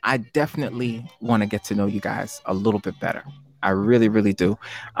point, I definitely want to get to know you guys a little bit better. I really, really do.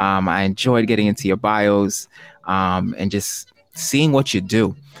 I enjoyed getting into your bios and just seeing what you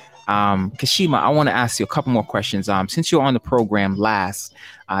do. Kashima, I want to ask you a couple more questions. Since you were on the program last,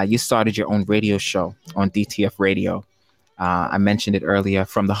 you started your own radio show on DTF Radio. I mentioned it earlier,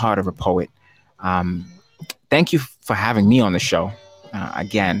 From the Heart of a Poet. Um, Thank you for having me on the show.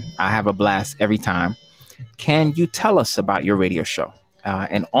 Again, I have a blast every time. Can you tell us about your radio show?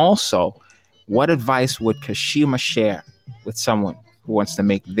 And also, what advice would Kashima share with someone who wants to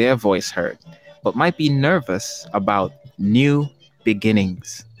make their voice heard, but might be nervous about new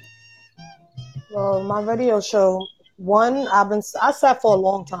beginnings? Well, my radio show, I sat for a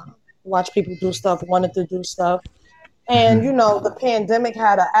long time, watch people do stuff, wanted to do stuff. And the pandemic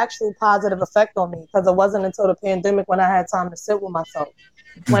had an actual positive effect on me because it wasn't until the pandemic when I had time to sit with myself.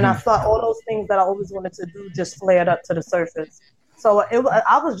 When I saw all those things that I always wanted to do just flared up to the surface. So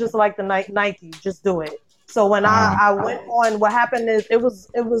I was just like the Nike, just do it. So when I went on, what happened is it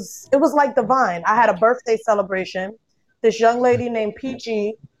was like divine. I had a birthday celebration. This young lady named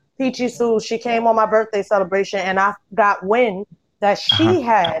Peachy Sue, she came on my birthday celebration, and I got wind that she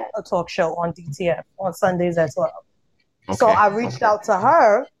had a talk show on DTF on Sundays at 12. So I reached out to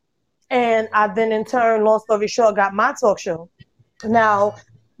her, and I then in turn, long story short, got my talk show. Now,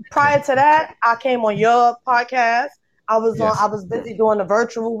 prior to that, I came on your podcast. I was busy doing the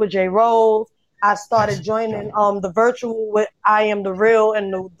virtual with J Rose. I started joining the virtual with I Am the Real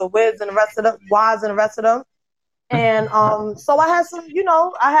and the Wiz and the rest of them, Wise and the rest of them. And so I had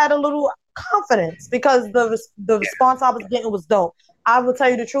I had a little confidence because the response I was getting was dope. I will tell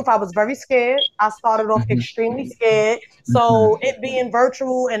you the truth, I was very scared. I started off extremely scared. So it being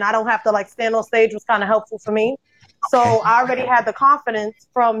virtual and I don't have to like stand on stage was kind of helpful for me. So I already had the confidence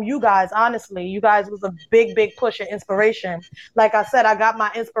from you guys, honestly. You guys was a big, big push and inspiration. Like I said, I got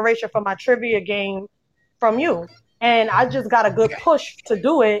my inspiration from my trivia game from you. And I just got a good push to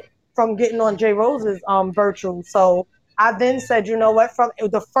do it from getting on J Rose's virtual. So I then said, you know what? From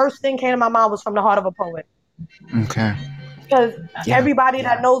the first thing came to my mind was From the Heart of a Poet. Okay. Because everybody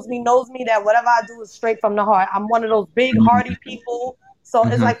that knows me that whatever I do is straight from the heart. I'm one of those big hearty people. So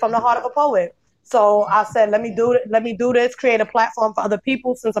it's like from the heart of a poet. So I said, let me do this, create a platform for other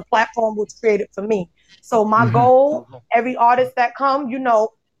people since a platform was created for me. So my goal, every artist that come,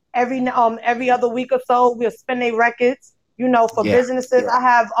 every other week or so, we'll spin their records. For businesses, I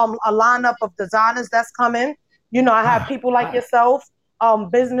have a lineup of designers that's coming. I have people like yourself,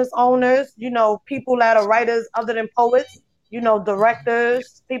 business owners, people that are writers other than poets,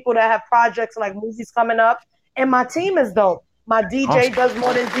 directors, people that have projects like movies coming up. And my team is dope. My DJ does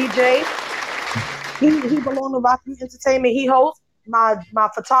more than DJ. He belongs to Rocky Entertainment. He hosts. My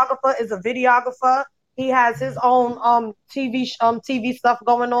photographer is a videographer. He has his own TV stuff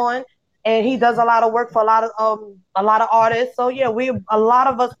going on, and he does a lot of work for a lot of artists. So yeah,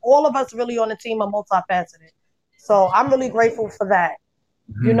 all of us really on the team are multifaceted. So I'm really grateful for that.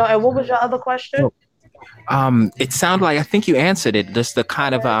 And what was your other question? It sounded like I think you answered it. Just the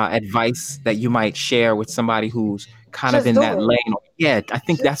kind of advice that you might share with somebody who's kind of Just in do that it. lane. Yeah, I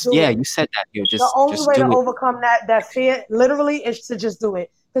think Just that's do it. you said that. You The only just way to do it. overcome that fear, literally, is to just do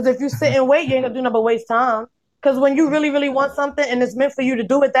it. Because if you sit and wait, you ain't gonna do nothing but waste time. Because when you really, really want something and it's meant for you to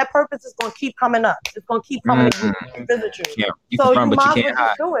do it, that purpose is gonna keep coming up. It's gonna keep coming to Mm, you, visit you. yeah, you can So run, you but you might as can't well hide.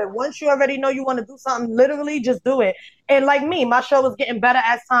 just do it. Once you already know you want to do something, literally just do it. And like me, my show is getting better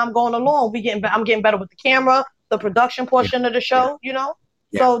as time going along. I'm getting better with the camera, the production Yeah, portion of the yeah, show. yeah.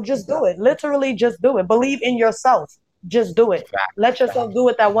 So just do it. Literally, just do it. Believe in yourself. Just do it. Fact. Let yourself do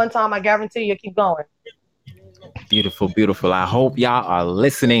it that one time. I guarantee you keep going. Beautiful, beautiful. I hope y'all are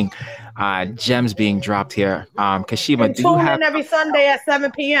listening. Gems being dropped here. Kashima, And do you tune have in every Sunday at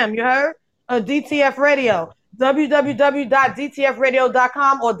 7 p.m. You heard? DTF Radio.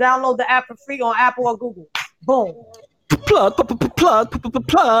 www.dtfradio.com or download the app for free on Apple or Google. Boom.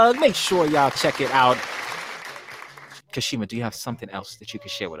 plug? Make sure y'all check it out. Kashima, do you have something else that you can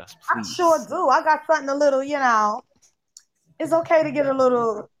share with us, I please? sure do. I got something a little, it's okay to get a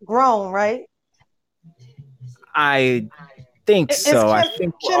little grown, right? I think Is so. I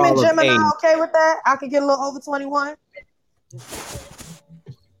think we're Kim and all of Jim and I age. okay with that? I could get a little over 21.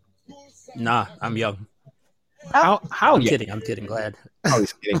 Nah, I'm young. Oh, How I'm yeah? kidding. I'm kidding. Go ahead. Oh,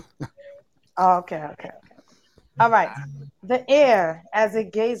 he's kidding. okay. All right. The air, as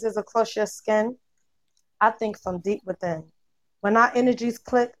it gazes across your skin, I think from deep within. When our energies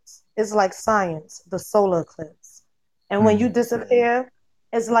click, it's like science, the solar eclipse. And when you disappear,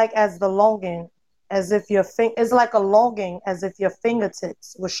 it's like as the longing, as if it's like a longing, as if your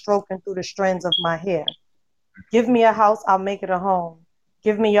fingertips were stroking through the strands of my hair. Give me a house, I'll make it a home.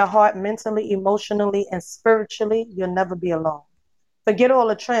 Give me your heart mentally, emotionally, and spiritually. You'll never be alone. Forget all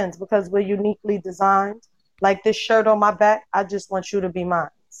the trends because we're uniquely designed. Like this shirt on my back, I just want you to be mine.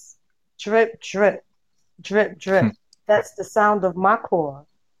 Drip, drip, drip, drip. That's the sound of my core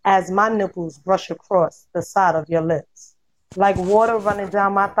as my nipples brush across the side of your lips. Like water running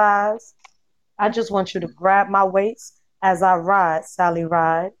down my thighs, I just want you to grab my waist as I ride, Sally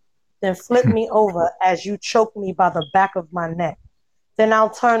ride. Then flip me over as you choke me by the back of my neck. Then I'll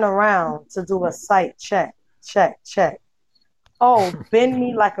turn around to do a sight check, check, check. Oh, bend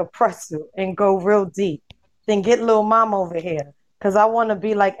me like a pretzel and go real deep. Then get little mom over here, cause I want to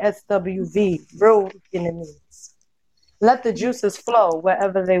be like SWV, real Vietnamese. Let the juices flow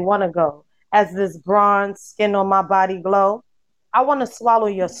wherever they want to go. As this bronze skin on my body glow, I want to swallow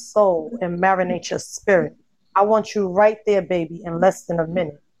your soul and marinate your spirit. I want you right there, baby, in less than a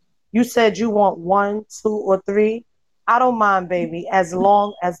minute. You said you want one, two, or three. I don't mind, baby, as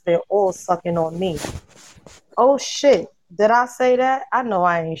long as they're all sucking on me. Oh shit, did I say that? I know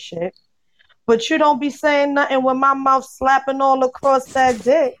I ain't shit. But you don't be saying nothing with my mouth slapping all across that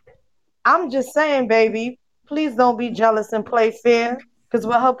dick. I'm just saying, baby, please don't be jealous and play fair. Because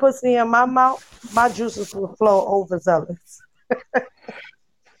with her pussy in my mouth, my juices will flow overzealous.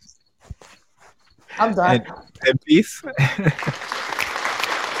 I'm done. And peace.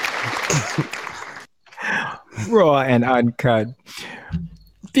 Raw and uncut.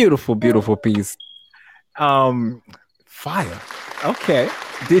 Beautiful, beautiful piece. Um, Fire. Okay.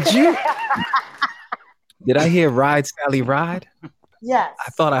 Did you? Did I hear "Ride, Sally, Ride"? Yes. I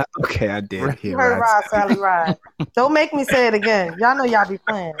thought okay, I did You hear heard "Ride, Ride, Sally." Sally, Ride. Don't make me say it again. Y'all know y'all be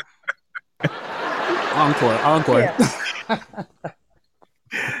playing. Encore. Yeah.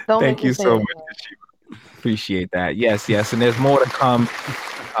 Don't Thank make me you say so it much. again. Appreciate that. Yes, yes, and there's more to come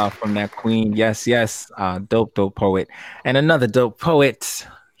from that queen. Yes, yes, dope, dope poet, and another dope poet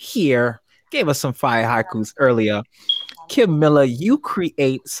here gave us some fire haikus earlier. Kim Miller, you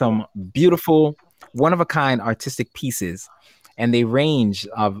create some beautiful, one of a kind artistic pieces, and they range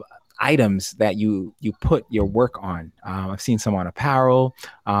of items that you put your work on. I've seen some on apparel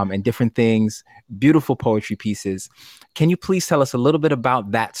and different things. Beautiful poetry pieces. Can you please tell us a little bit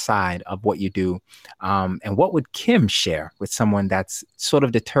about that side of what you do, and what would Kim share with someone that's sort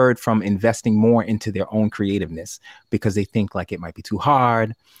of deterred from investing more into their own creativeness because they think like it might be too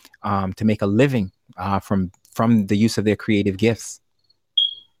hard to make a living from the use of their creative gifts?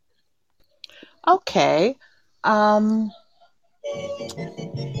 Okay. Um,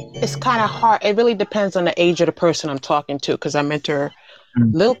 it's kind of hard. It really depends on the age of the person I'm talking to because I mentor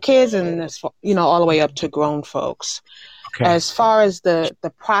Mm. little kids and all the way up to grown folks. Okay. As far as the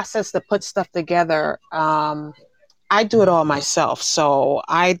process to put stuff together, I do it all myself. So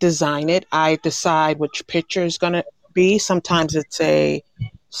I design it. I decide which picture is going to be. Sometimes it's a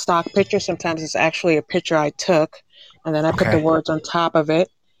stock picture. Sometimes it's actually a picture I took, and then I put the Okay. words on top of it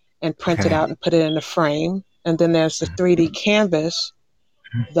and print it Okay. out and put it in a frame. And then there's the 3D canvas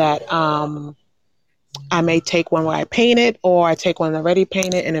that I may take one where I paint it, or I take one already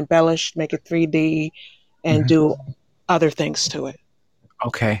painted and embellish, make it 3D, and Mhm. do other things to it.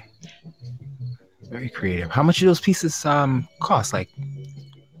 Okay, very creative. How much do those pieces cost, like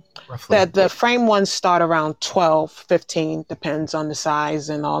roughly? The frame ones start around 12, 15, depends on the size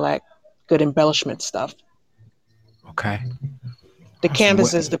and all that good embellishment stuff. Okay, The awesome.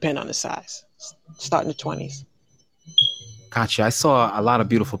 canvases depend on the size, starting the 20s. Gotcha. I saw a lot of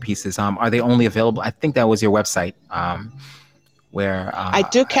beautiful pieces. Are they only available? I think that was your website, where I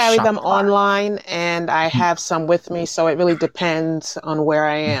do carry them Shopify. online and I have some with me, so it really depends on where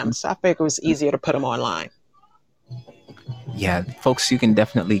I am. Mhm. So I figured it was easier to put them online. Yeah, folks, you can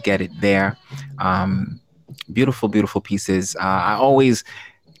definitely get it there. Um, Beautiful, beautiful pieces. I always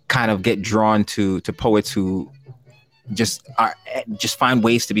kind of get drawn to poets who just find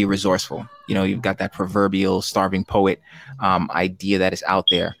ways to be resourceful. You know, you've got that proverbial starving poet idea that is out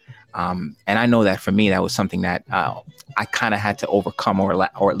there, and I know that for me, that was something that I kind of had to overcome, or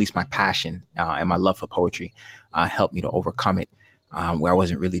at least my passion and my love for poetry helped me to overcome it, where I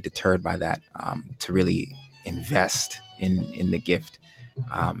wasn't really deterred by that, to really invest in the gift.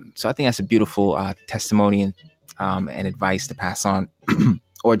 So I think that's a beautiful testimony and advice to pass on,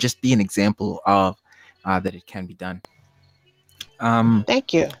 or just be an example of that it can be done.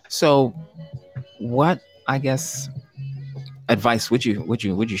 Thank you. So, what, I guess, advice would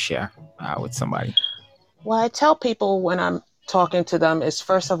you share with somebody? What I tell people when I'm talking to them is,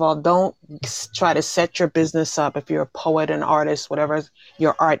 first of all, don't try to set your business up. If you're a poet, an artist, whatever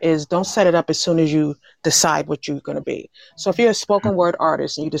your art is, don't set it up as soon as you decide what you're going to be. So if you're a spoken word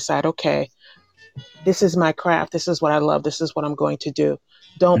artist and you decide, okay, this is my craft, this is what I love, this is what I'm going to do,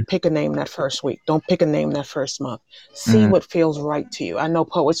 don't pick a name that first week. Don't pick a name that first month. See Mm-hmm. what feels right to you. I know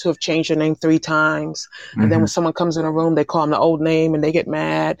poets who have changed their name 3 times. And then Mm-hmm. when someone comes in a room, they call them the old name and they get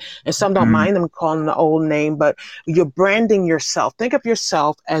mad. And some don't mind them calling them the old name, but you're branding yourself. Think of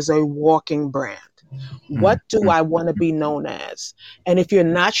yourself as a walking brand. What do I want to be known as? And if you're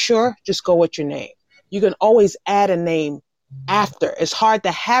not sure, just go with your name. You can always add a name after. It's hard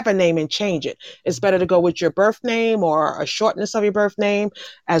to have a name and change it. It's better to go with your birth name or a shortness of your birth name,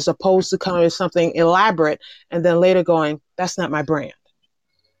 as opposed to coming with something elaborate and then later going, that's not my brand.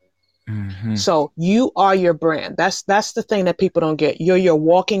 Mm-hmm. So you are your brand. That's the thing that people don't get. You're your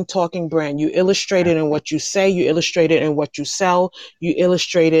walking, talking brand. You illustrate it in what you say. You illustrate it in what you sell. You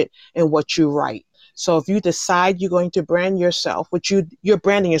illustrate it in what you write. So if you decide you're going to brand yourself, which you're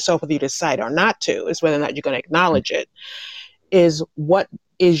branding yourself whether you decide or not to, is whether or not you're going to acknowledge it, is what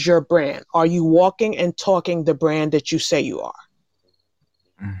is your brand? Are you walking and talking the brand that you say you are?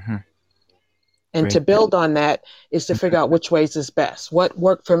 Mm-hmm. And Great. to build on that is to figure out which ways is best. What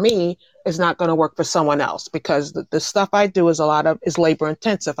worked for me is not going to work for someone else, because the stuff I do is labor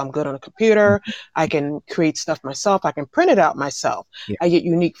intensive. I'm good on a computer. I can create stuff myself. I can print it out myself. Yeah. I get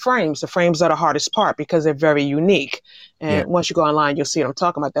unique frames. The frames are the hardest part because they're very unique. Yeah. And once you go online, you'll see what I'm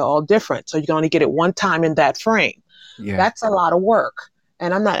talking about. They're all different. So you can only get it one time in that frame. Yeah. That's a lot of work.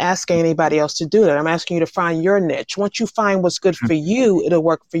 And I'm not asking anybody else to do that. I'm asking you to find your niche. Once you find what's good for you, it'll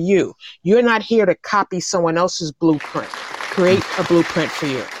work for you. You're not here to copy someone else's blueprint. Create a blueprint for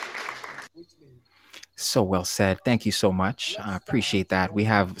you. So well said. Thank you so much. I appreciate that. We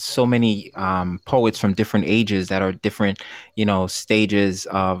have so many poets from different ages that are different, stages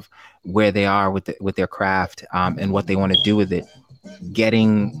of where they are with their craft, and what they want to do with it.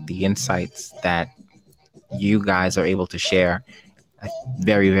 Getting the insights that you guys are able to share,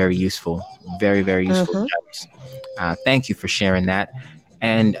 very, very useful. Very, very useful Mm-hmm. gems. Thank you for sharing that.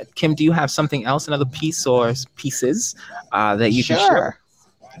 And Kim, do you have something else, another piece or pieces that you can share? Sure.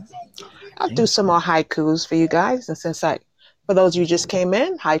 I'll do some more haikus for you guys. And for those of you who just came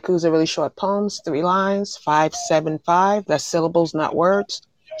in, haikus are really short poems, 3 lines, 575. That's syllables, not words.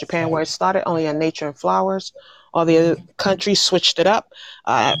 Japan, where it started, only on nature and flowers. All the other countries switched it up.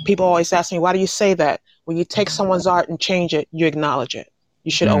 People always ask me, why do you say that? When you take someone's art and change it, you acknowledge it. You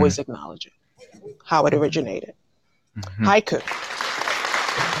should always acknowledge it, how it originated. Mm-hmm. Haiku.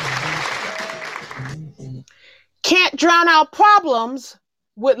 Can't drown out problems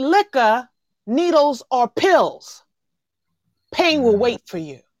with liquor, needles, or pills. Pain will wait for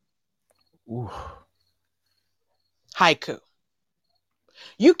you. Ooh. Haiku.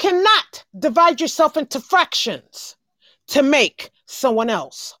 You cannot divide yourself into fractions to make someone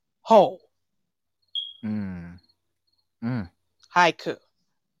else whole. Mm. Mm. Haiku.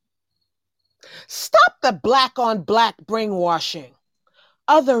 Stop the black on black brainwashing.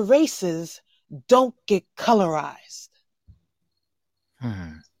 Other races don't get colorized.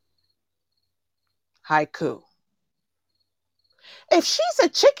 Haiku. If she's a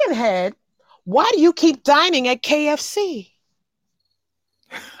chicken head, Why do you keep dining at KFC?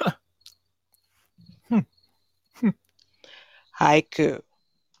 Haiku.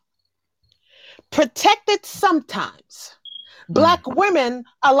 Protected sometimes. Black women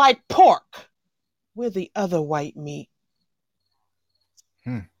are like pork. We're the other white meat.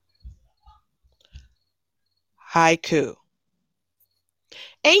 Haiku.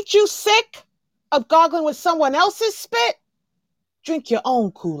 Ain't you sick of gargling with someone else's spit? Drink your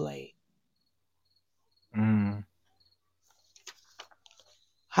own Kool-Aid.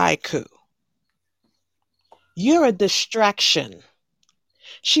 Haiku. You're a distraction.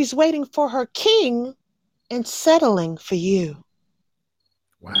 She's waiting for her king and settling for you.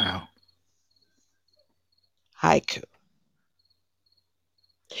 Wow. Haiku.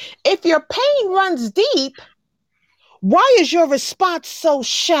 If your pain runs deep, why is your response so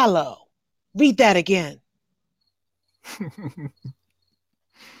shallow? Read that again.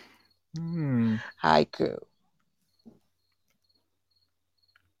 Haiku.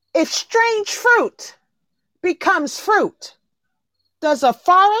 If strange fruit becomes fruit, does a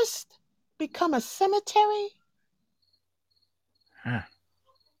forest become a cemetery?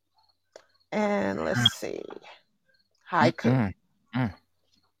 And let's see. Haiku. Oh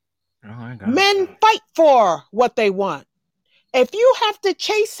my God. Men fight for what they want. If you have to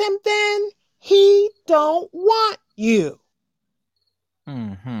chase him, then he don't want you.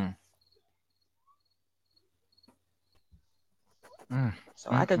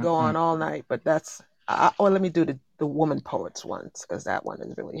 So I could go on all night, but that's. Or let me do the woman poets ones, because that one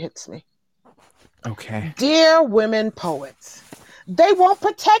really hits me. Okay. Dear women poets, they won't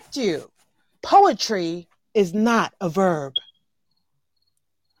protect you. Poetry is not a verb.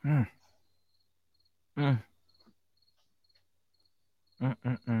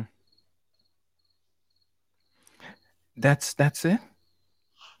 That's it.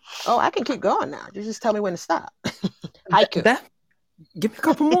 Oh, I can keep going now. You just tell me when to stop. Haiku. Give me a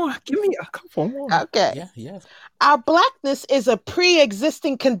couple more. Give me a couple more. Okay. Yeah. Our blackness is a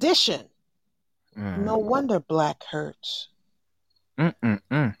pre-existing condition. No wonder black hurts.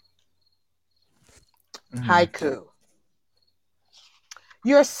 Haiku.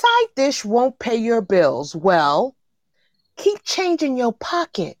 Your side dish won't pay your bills. Well, keep changing your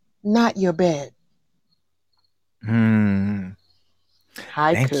pocket, not your bed. Haiku.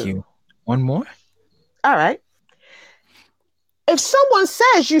 Thank you. One more? All right. If someone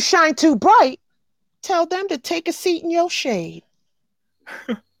says you shine too bright, tell them to take a seat in your shade.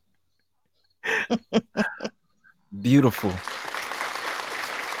 Beautiful.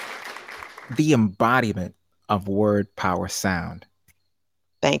 The embodiment of word power sound.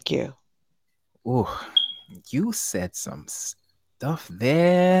 Thank you. Ooh, you said some stuff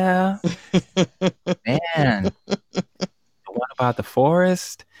there. Man. The one about the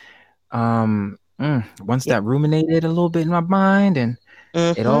forest. Once that ruminated a little bit in my mind and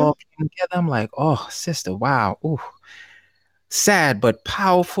it all came together, I'm like, oh, sister, wow. Ooh. Sad but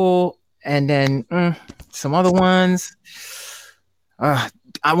powerful. And then some other ones. I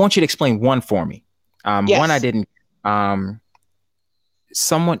want you to explain one for me. Yes. One I didn't.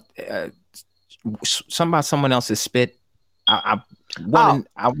 Something about someone else's spit. I'm not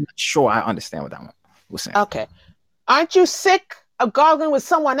sure I understand what that one was saying. Okay. Aren't you sick of gargling with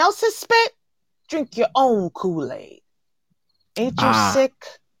someone else's spit? Drink your own Kool-Aid. Ain't you sick?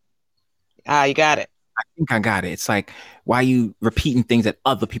 You got it. I think I got it. It's like, why are you repeating things that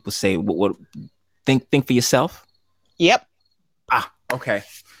other people say? What think for yourself? Yep. Okay.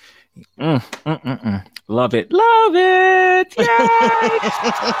 Love it. Love it. Yay!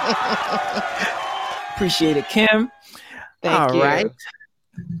 Appreciate it, Kim. Thank you. Right.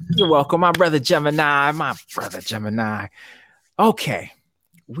 You're welcome, my brother Gemini. Okay.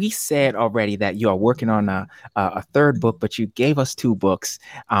 We said already that you are working on a third book, but you gave us two books.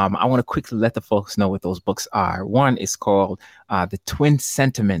 I want to quickly let the folks know what those books are. One is called The Twin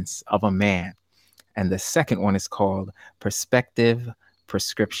Sentiments of a Man, and the second one is called Perspective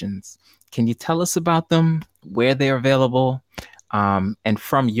Prescriptions. Can you tell us about them, where they're available, and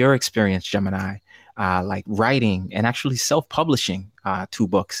from your experience, Gemini, like writing and actually self-publishing two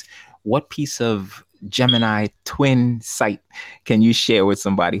books, what piece of Gemini twin site can you share with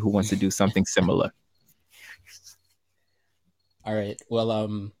somebody who wants to do something similar? All right. Well,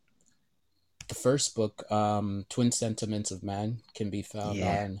 the first book, Twin Sentiments of Man, can be found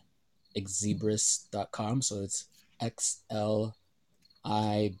on exlibris.com. So it's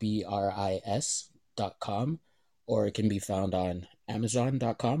xlibris.com, or it can be found on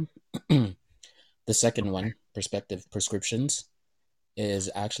amazon.com. The second one, Perspective Prescriptions, is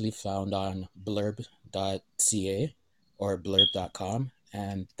actually found on blurb.ca or blurb.com,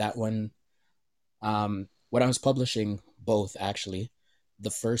 and that one When I was publishing both, actually,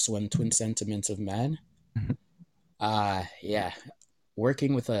 the first one, Twin Sentiments of Man, Mhm. yeah,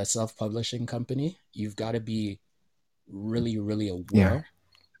 working with a self-publishing company, you've got to be really, really Yeah. aware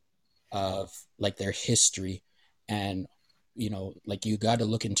of like their history, and like you got to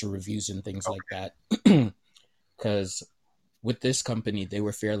look into reviews and things like that. Because with this company, they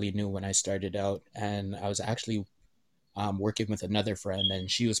were fairly new when I started out, and I was actually working with another friend,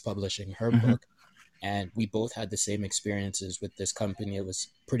 and she was publishing her Mhm. book, and we both had the same experiences with this company. It was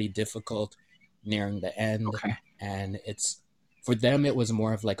pretty difficult nearing the end, Okay. and it's for them it was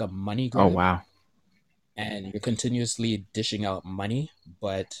more of like a money Oh grab, wow. and you're continuously dishing out money,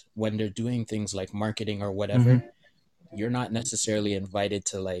 but when they're doing things like marketing or Mhm. whatever, you're not necessarily invited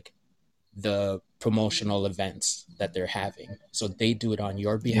to like the promotional events that they're having. So they do it on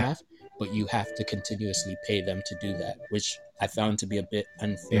your Yeah. behalf, but you have to continuously pay them to do that, which I found to be a bit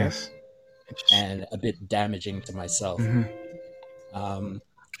unfair Yes. It's and a bit damaging to myself. mhm. Um,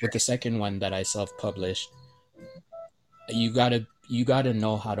 with the second one that I self-published, you gotta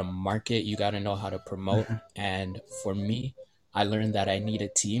know how to market, you gotta know how to promote. Mhm. And for me, I learned that I need a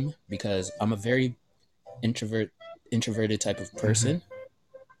team because I'm a very introvert introverted type of Mhm. person.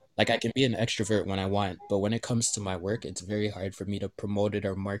 Like I can be an extrovert when I want, but when it comes to my work, it's very hard for me to promote it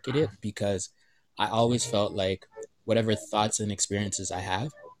or market it because I always felt like whatever thoughts and experiences I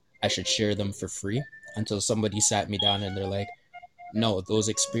have, I should share them for free until somebody sat me down and they're like, no, those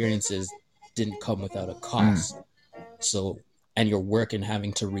experiences didn't come without a Mm. cost. So, and your work and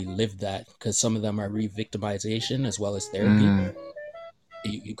having to relive that because some of them are re-victimization as well as therapy. Mm.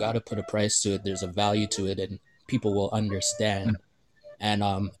 You got to put a price to it. There's a value to it, and people will understand. Mm. And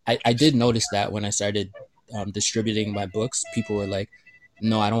I did notice that when I started distributing my books, people were like,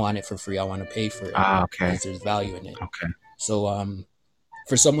 "No, I don't want it for free. I want to pay for it Ah, okay. because there's value in it." Okay. So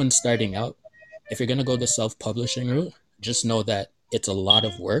for someone starting out, if you're gonna go the self-publishing route, just know that it's a lot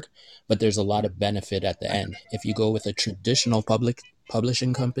of work, but there's a lot of benefit at the end. If you go with a traditional public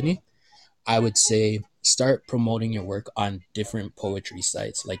publishing company, I would say start promoting your work on different poetry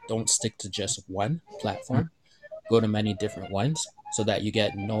sites. Like, don't stick to just one Mm. platform, go to many different ones so that you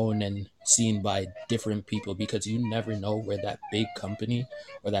get known and seen by different people because you never know where that big company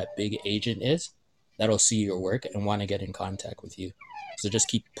or that big agent is that'll see your work and want to get in contact with you. So just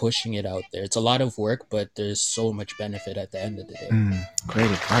keep pushing it out there. It's a lot of work, but there's so much benefit at the end of the day. Mm. Great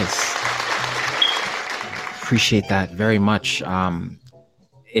advice. Appreciate that very much.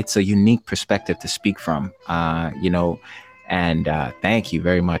 It's a unique perspective to speak from, and thank you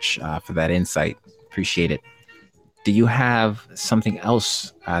very much for that insight. Appreciate it. Do you have something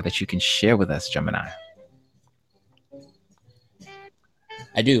else that you can share with us, Gemini?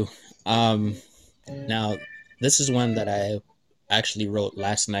 I do. Um, Now, this is one that I actually wrote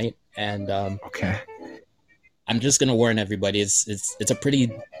last night, and Okay. I'm just gonna warn everybody. It's a pretty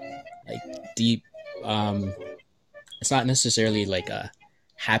like deep. Um, it's not necessarily like a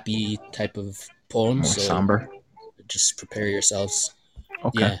happy type of poem, More so somber. just prepare yourselves.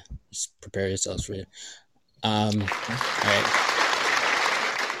 Okay. Yeah, just prepare yourselves for it. All right.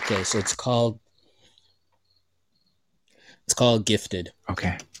 Okay, so it's called Gifted.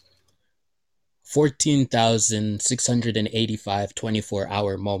 Okay. 14,685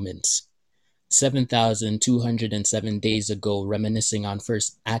 24-hour moments. 7,207 days ago, reminiscing on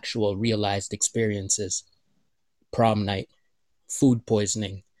first actual realized experiences. Prom night, food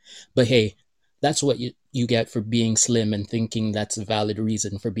poisoning. But hey, that's what you get for being slim and thinking that's a valid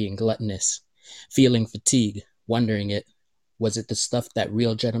reason for being gluttonous. Feeling fatigue, wondering was it the stuff that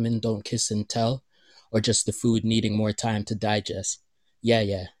real gentlemen don't kiss and tell? Or just the food needing more time to digest?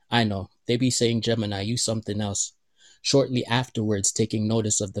 Yeah, I know. They be saying, Gemini, you something else. Shortly afterwards, taking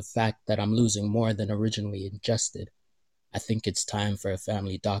notice of the fact that I'm losing more than originally ingested. I think it's time for a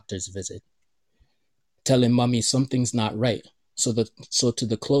family doctor's visit. Telling mummy something's not right. So to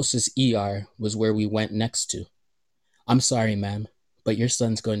the closest ER was where we went next to. I'm sorry, ma'am, but your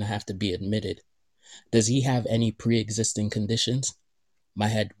son's going to have to be admitted. Does he have any pre-existing conditions? My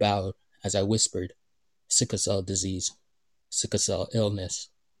head bowed as I whispered, sickle cell disease, sickle cell illness.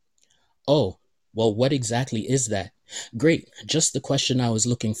 Oh, well, what exactly is that? Great, just the question I was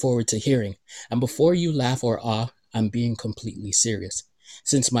looking forward to hearing. And before you laugh or I'm being completely serious.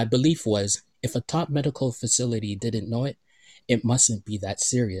 Since my belief was, if a top medical facility didn't know it, it mustn't be that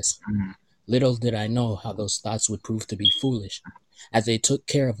serious. Mm. Little did I know how those thoughts would prove to be foolish, as they took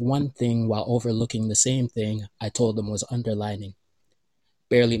care of one thing while overlooking the same thing I told them was underlining,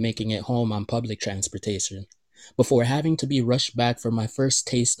 barely making it home on public transportation, before having to be rushed back for my first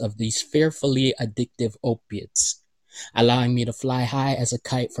taste of these fearfully addictive opiates. allowing me to fly high as a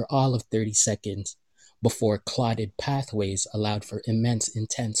kite for all of 30 seconds before clotted pathways allowed for immense,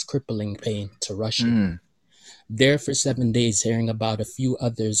 intense, crippling pain to rush in. Mm. There for 7 days, hearing about a few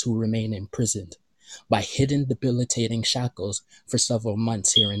others who remain imprisoned by hidden debilitating shackles for several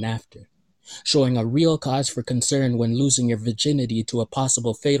months hereinafter, showing a real cause for concern when losing your virginity to a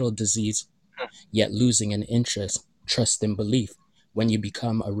possible fatal disease, yet losing an interest, trust, and belief when you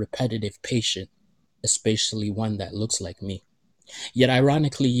become a repetitive patient, especially one that looks like me. Yet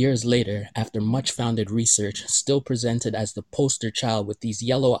ironically, years later, after much founded research, still presented as the poster child with these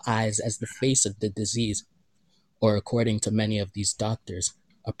yellow eyes as the face of the disease, or according to many of these doctors,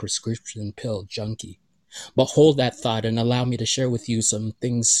 a prescription pill junkie. But hold that thought and allow me to share with you some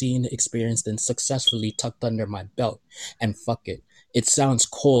things seen, experienced, and successfully tucked under my belt. And fuck it. It sounds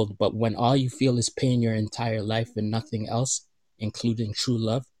cold, but when all you feel is pain your entire life and nothing else, including true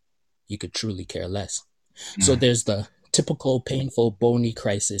love, you could truly care less. So there's the typical painful bony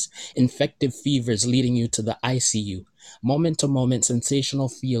crisis, infective fevers leading you to the ICU, moment to moment sensational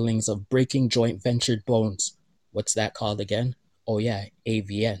feelings of breaking joint ventured bones. What's that called again? Oh yeah,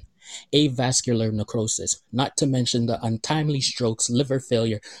 AVN. Avascular necrosis, not to mention the untimely strokes, liver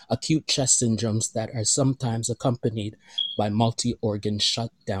failure, acute chest syndromes that are sometimes accompanied by multi organ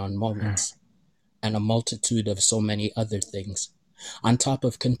shutdown moments, and a multitude of so many other things. On top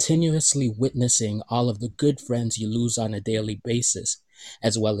of continuously witnessing all of the good friends you lose on a daily basis,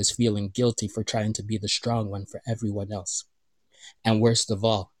 as well as feeling guilty for trying to be the strong one for everyone else. And worst of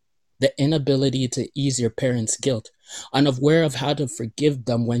all, the inability to ease your parents' guilt, unaware of how to forgive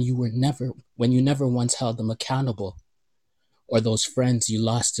them when you never once held them accountable, or those friends you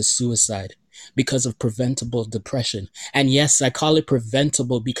lost to suicide because of preventable depression. And yes, I call it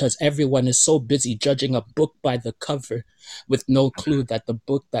preventable because everyone is so busy judging a book by the cover with no clue that the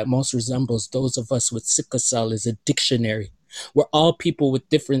book that most resembles those of us with sickle cell is a dictionary. We're all people with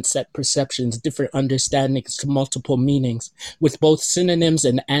different set perceptions, different understandings to multiple meanings, with both synonyms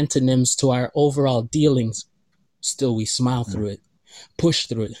and antonyms to our overall dealings. Still, we smile through it, push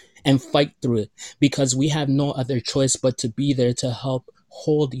through it, and fight through it because we have no other choice but to be there to help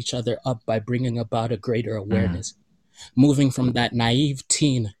hold each other up by bringing about a greater awareness. Moving from that naive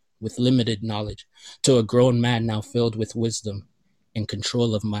teen with limited knowledge to a grown man now filled with wisdom, in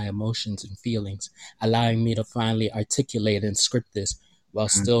control of my emotions and feelings, allowing me to finally articulate and script this while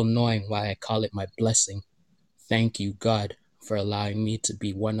still knowing why I call it my blessing. Thank you, God, for allowing me to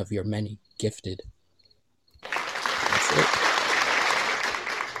be one of your many gifted. That's it.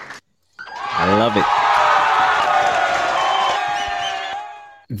 I love it.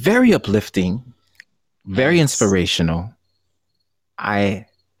 Very uplifting, very Thanks. inspirational. I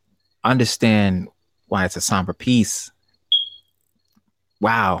understand why it's a somber piece.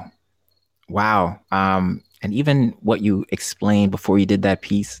 Wow. And even what you explained before you did that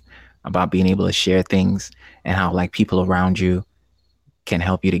piece about being able to share things and how like people around you can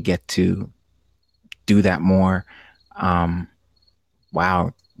help you to get to do that more. Wow.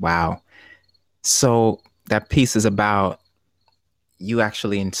 So that piece is about you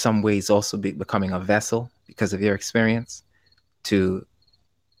actually in some ways also becoming a vessel because of your experience to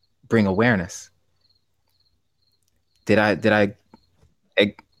bring awareness. Did I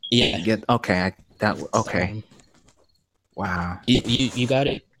Yeah. get okay? Okay. Wow. You got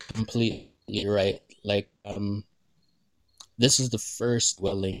it completely right. Like this is the first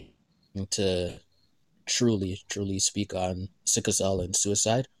willing to truly speak on sickle cell and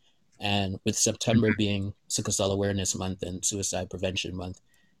suicide, and with September being Sickle Cell Awareness Month and Suicide Prevention Month,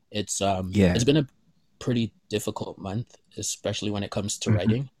 it's been a pretty difficult month, especially when it comes to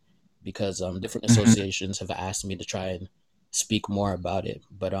writing, because different associations have asked me to try and speak more about it,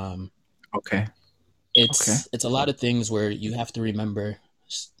 but Okay. it's a lot of things where you have to remember.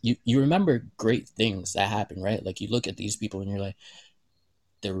 You remember great things that happen, right? Like you look at these people and you're like,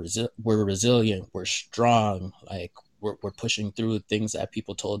 we're resilient, we're strong, like we're pushing through things that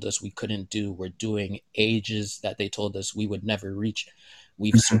people told us we couldn't do. We're doing ages that they told us we would never reach.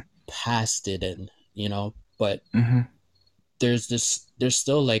 We've surpassed it, and but there's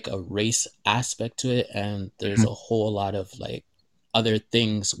still like a race aspect to it, and there's a whole lot of like other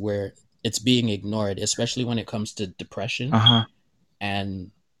things where it's being ignored, especially when it comes to depression and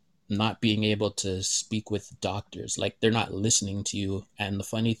not being able to speak with doctors. Like they're not listening to you. And the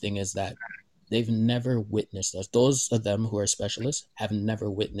funny thing is that they've never witnessed us. Those of them who are specialists have never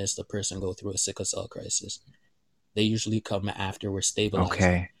witnessed a person go through a sickle cell crisis. They usually come after we're stabilized.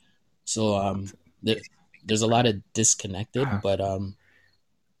 Okay. So there's a lot of disconnected, but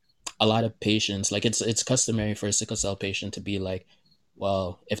a lot of patients, like it's customary for a sickle cell patient to be like,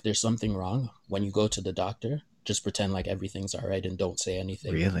 well, if there's something wrong, when you go to the doctor, just pretend like everything's all right and don't say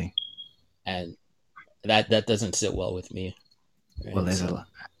anything. Really? And that doesn't sit well with me. Right? Well, there's a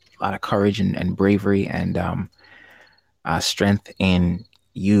lot of courage and bravery and strength in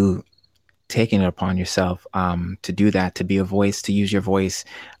you taking it upon yourself to do that, to be a voice, to use your voice,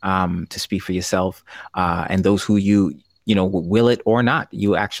 to speak for yourself, and those who will it or not,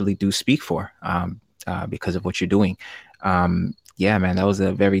 you actually do speak for because of what you're doing. Yeah, man, that was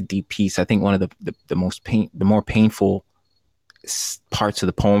a very deep piece. I think one of the more painful parts of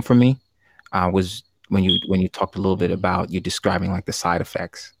the poem for me was when you talked a little bit about you describing like the side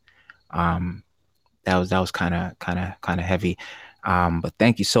effects. That was kind of heavy. But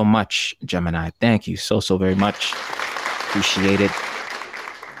thank you so much, Gemini. Thank you so very much. Appreciate it.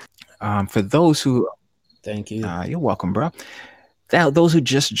 For those who, thank you. You're welcome, bro. Those who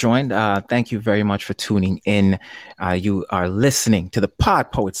just joined, thank you very much for tuning in. You are listening to the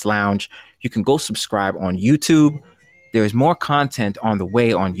Pod Poets Lounge. You can go subscribe on YouTube. There's more content on the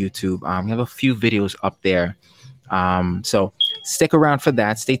way on YouTube. We have a few videos up there. So stick around for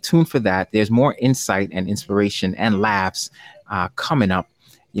that. Stay tuned for that. There's more insight and inspiration and laughs coming up.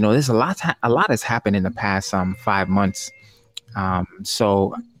 There's a lot has happened in the past 5 months.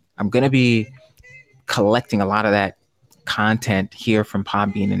 So I'm going to be collecting a lot of that content here from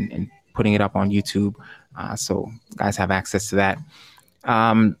Podbean and putting it up on YouTube. So guys have access to that.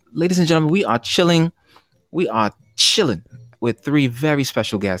 Ladies and gentlemen, we are chilling. We are chilling with 3 very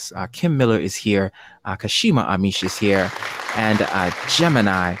special guests. Kim Miller is here. Kashima Amish is here. And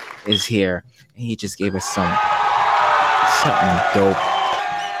Gemini is here. And he just gave us something dope.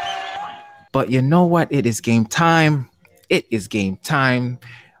 But you know what? It is game time. It is game time.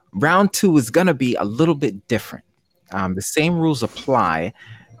 Round 2 is going to be a little bit different. The same rules apply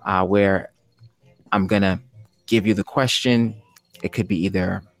where I'm going to give you the question. It could be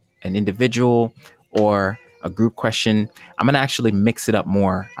either an individual or a group question. I'm going to actually mix it up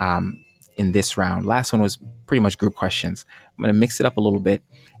more in this round. Last one was pretty much group questions. I'm going to mix it up a little bit,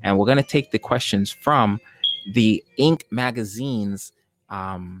 and we're going to take the questions from the Ink magazine's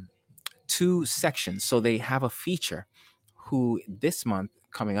 2 sections. So they have a feature who this month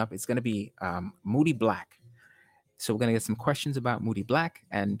coming up is going to be Moody Black. So we're going to get some questions about Moody Black,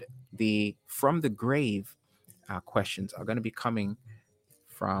 and the From the Grave questions are going to be coming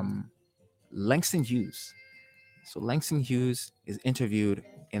from Langston Hughes. So Langston Hughes is interviewed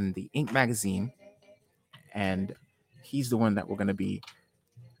in the Ink magazine, and he's the one that we're going to be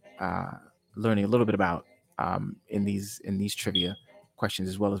learning a little bit about in these trivia questions,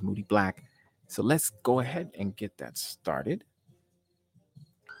 as well as Moody Black. So let's go ahead and get that started.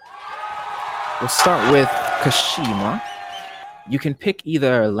 We'll start with Kashima. You can pick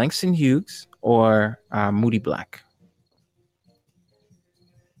either Langston Hughes or Moody Black.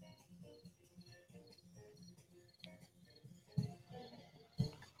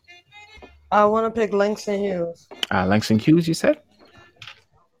 I want to pick Langston Hughes. Langston Hughes, you said?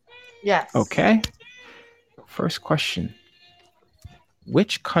 Yes. Okay. First question.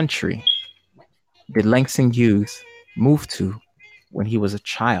 Which country did Langston Hughes move to when he was a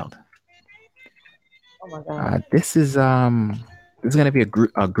child? Oh my God. This is going to be a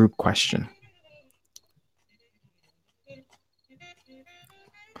group question.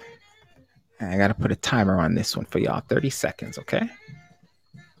 I got to put a timer on this one for y'all. 30 seconds, okay?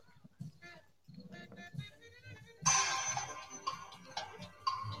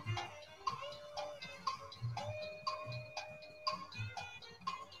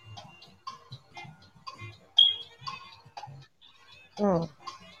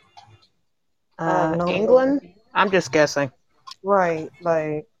 England? I'm just guessing. Right,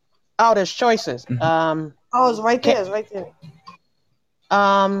 like. Oh, there's choices. Mm-hmm. It's right there. It's right there.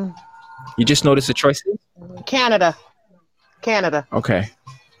 You just noticed the choices? Canada. Okay.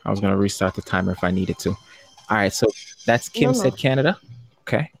 I was going to restart the timer if I needed to. All right, so that's Kim said Canada.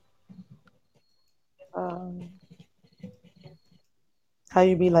 Okay. How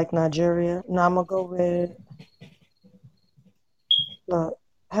you be like Nigeria? No, I'm going to go with... Look,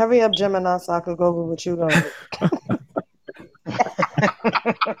 hurry up, Gemini, so I could go with what you go with.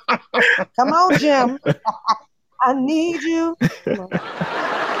 Come on, Jim. I need you.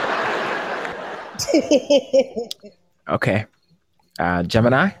 Okay.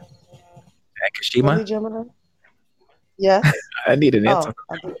 Gemini? Kashima? Gemini? Yes. I need an answer.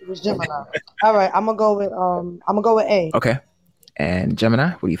 I think it was Gemini. All right, I'm gonna go with A. Okay. And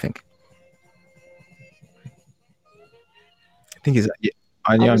Gemini, what do you think? I think he's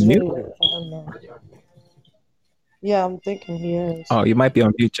on mute. Yeah, I'm thinking he is. Oh, you might be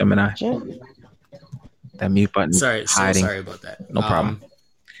on mute, Gemini. Jim. That mute button. Sorry, hiding. sorry about that. No problem.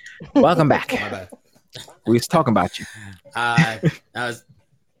 Welcome back. My bad. We was talking about you. I was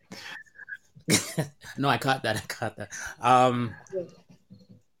no, I caught that. I caught that.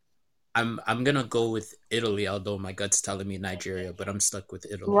 I'm gonna go with Italy, although my gut's telling me Nigeria, but I'm stuck with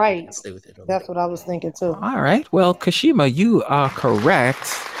Italy. Right. I'll stay with Italy. That's what I was thinking too. All right. Well, Kashima, you are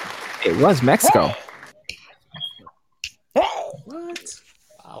correct. It was Mexico. What?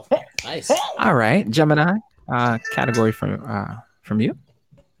 Wow, nice. All right, Gemini. Category from you.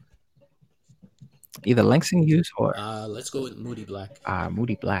 Either Langston Hughes or Let's go with Moody Black.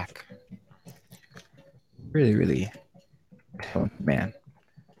 Moody Black. Really, really, oh, man.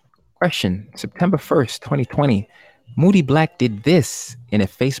 Question: September 1st, 2020. Moody Black did this in a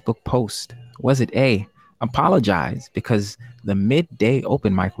Facebook post. Was it A, apologize because the midday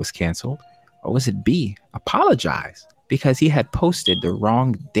open mic was canceled? Or was it B, apologize because he had posted the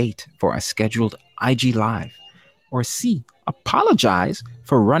wrong date for a scheduled IG Live? Or C, apologize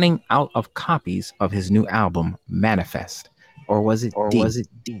for running out of copies of his new album, Manifest? Or was it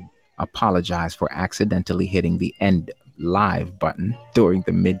D, apologize for accidentally hitting the end live button during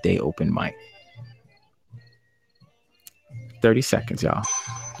the midday open mic? 30 seconds, y'all.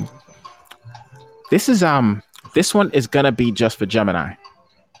 This one is gonna be just for Gemini.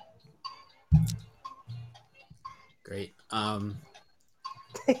 Great. I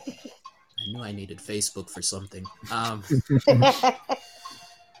knew I needed Facebook for something. I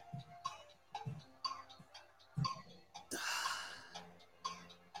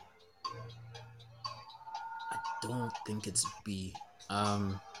don't think it's B.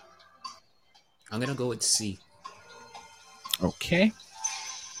 I'm gonna go with C. Okay.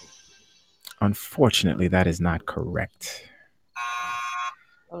 Unfortunately, that is not correct.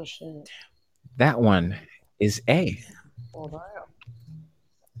 Oh shit. That one is A. Oh, damn.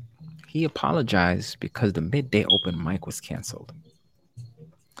 He apologized because the midday open mic was canceled.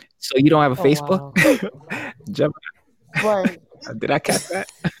 So you don't have a Oh, Facebook? wow. Gemini, Right. did I catch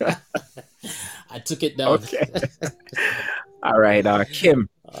that? I took it down. Okay. All right, Kim,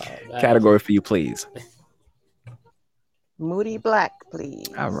 Man. category for you, please. Moody Black, please.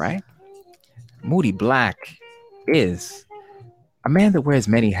 All right. Moody Black is a man that wears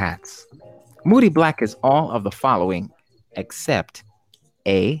many hats. Moody Black is all of the following except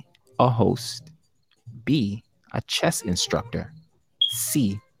A, a host, B, a chess instructor,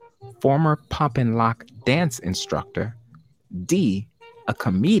 C, former pop and lock dance instructor, D, a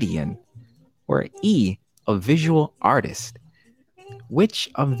comedian, or E, a visual artist. Which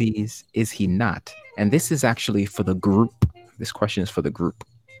of these is he not? And this is actually for the group. This question is for the group.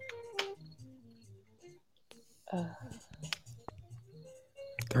 Uh,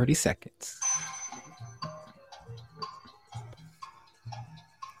 30 seconds.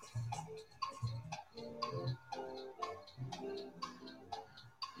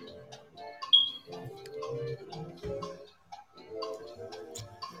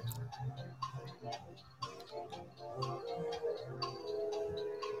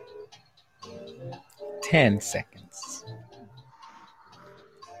 Ten seconds.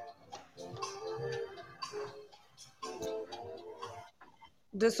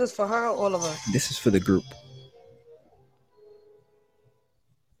 this is for her or all of us? This is for the group.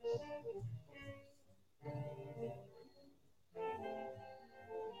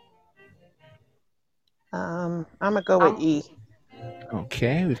 I'm gonna go with E.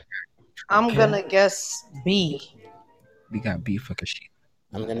 Okay. I'm gonna guess B. We got B for Kashima.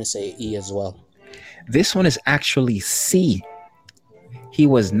 I'm gonna say E as well. This one is actually C. He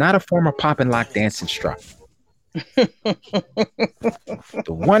was not a former pop and lock dance instructor. The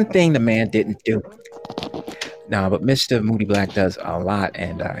one thing the man didn't do. No, but Mr. Moody Black does a lot,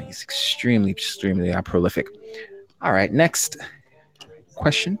 and he's extremely, extremely prolific. All right, next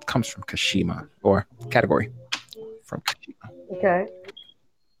question comes from Kashima, or category from Kashima. Okay.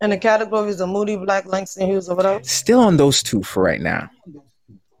 And the categories are Moody Black, Langston Hughes, or what else? Still on those two for right now.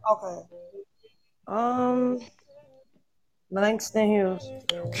 Okay. Langston Hughes.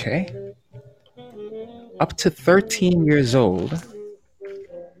 Okay. Up to 13 years old,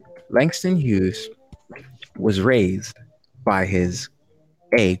 Langston Hughes was raised by his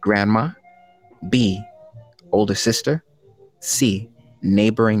A, grandma, B, older sister, C,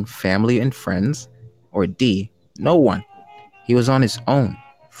 neighboring family and friends, or D, no one. He was on his own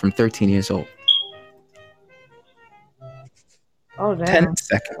from 13 years old. Oh damn. 10 That's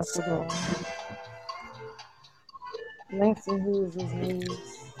seconds. a good one. Langston Hughes is raised.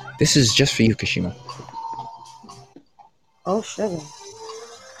 This is just for you, Kashima. Oh sugar.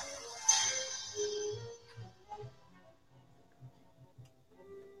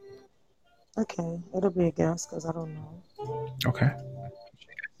 Okay, it'll be a guess because I don't know. Okay.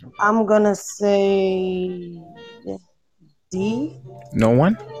 I'm gonna say D. No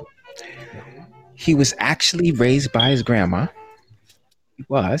one? He was actually raised by his grandma. He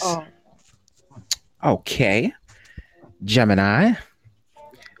was. Oh, Okay. Gemini.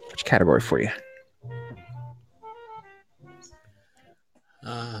 Which category for you?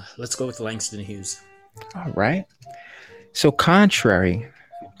 Let's go with Langston Hughes. All right. So, contrary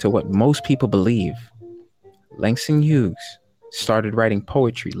to what most people believe, Langston Hughes started writing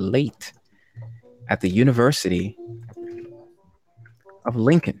poetry late at the University of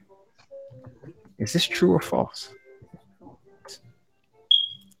Lincoln. Is this true or false?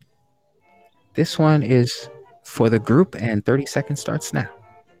 This one is for the group, and 30 seconds starts now.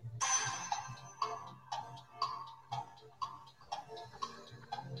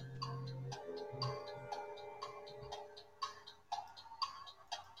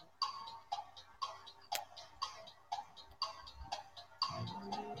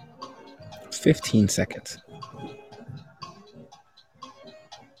 $15 seconds.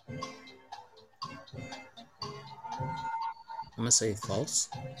 I'm gonna say false.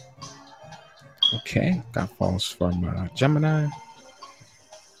 Okay, got false from Gemini.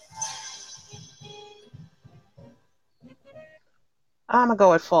 I'm gonna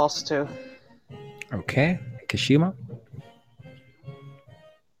go with false too. Okay, Kashima.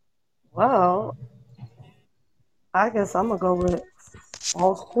 well, I guess I'm gonna go with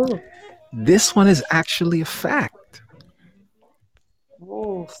false too. This one is actually a fact.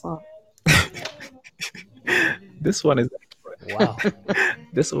 Oh, fuck. This one is Wow.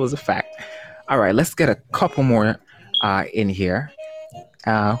 this was a fact. All right, let's get a couple more in here.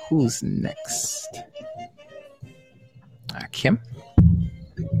 Who's next? Kim.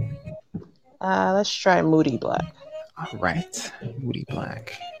 Let's try Moody Black. All right, Moody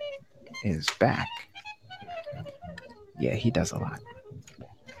Black is back. Yeah, he does a lot.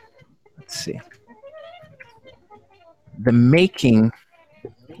 Let's see. The Making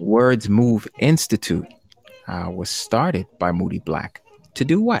Words Move Institute was started by Moody Black to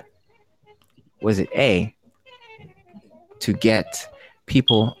do what? Was it A, to get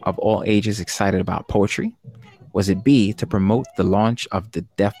people of all ages excited about poetry? Was it B, to promote the launch of the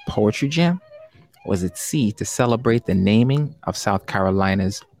Deaf Poetry Jam? Was it C, to celebrate the naming of South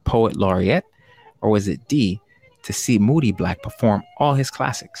Carolina's poet laureate? Or was it D, to see Moody Black perform all his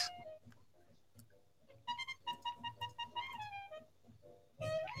classics?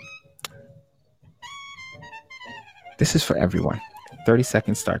 This is for everyone. 30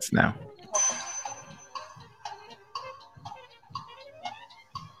 seconds starts now.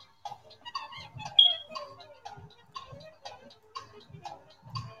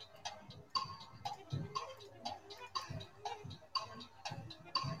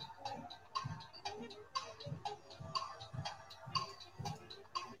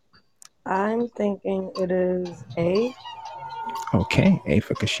 I'm thinking it is A. Okay, A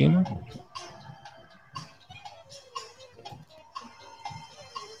for Kashima.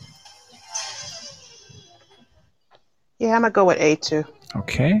 Yeah, I'm gonna go with A too.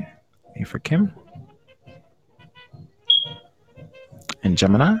 Okay, A for Kim. And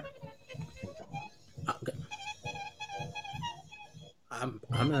Gemini? I'm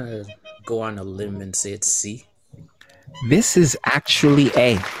gonna go on a limb and say it's C. This is actually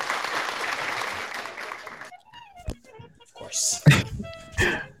A. Of course.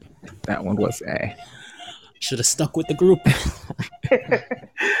 That one was A. Should have stuck with the group.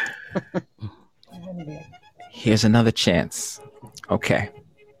 Here's another chance. Okay.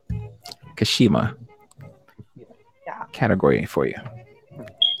 Kashima. Yeah. Category for you.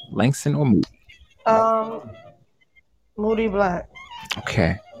 Langston or Moody? Moody Black.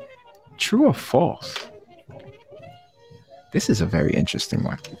 Okay. True or false? This is a very interesting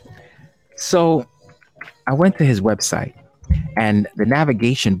one. So I went to his website, and the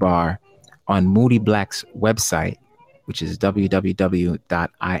navigation bar on Moody Black's website, which is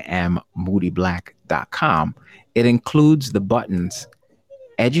www.iammoodyblack.com, it includes the buttons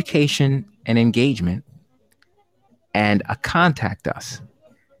education and engagement and a contact us.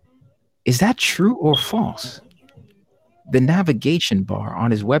 Is that true or false? The navigation bar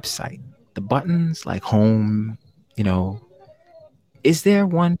on his website, the buttons like home, is there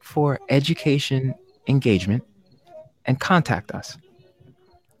one for education, engagement, and contact us?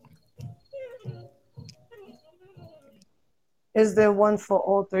 Is there one for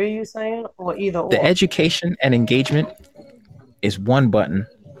all three, you saying, or either The or? education and engagement is one button,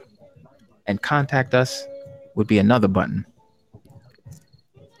 and contact us would be another button.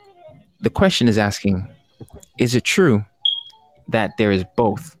 The question is asking, is it true that there is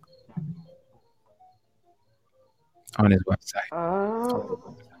both on his website?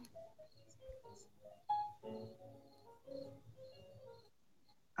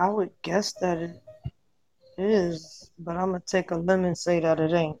 I would guess that it is, but I'm gonna take a limb and say that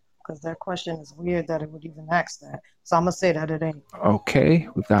it ain't, because that question is weird that it would even ask that. So I'm gonna say that it ain't. Okay,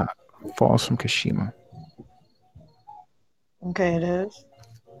 we've got false from Kashima. Okay, it is.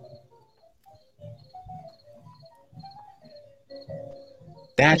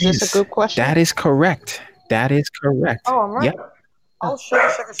 Is this a good question? That is correct. That is correct. Oh, I'm right. Yep. Oh,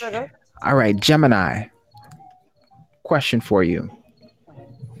 sugar. All right, Gemini. Question for you,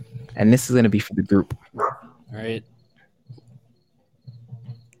 and this is going to be for the group. All right.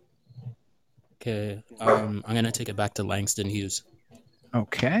 Okay. I'm gonna take it back to Langston Hughes.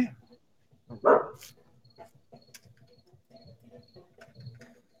 Okay.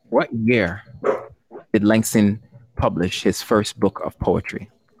 What year did Langston publish his first book of poetry?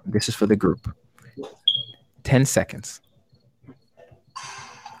 This is for the group. 10 seconds.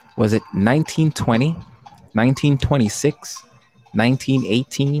 Was it 1920, 1926,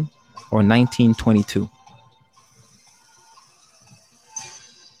 1918, or 1922?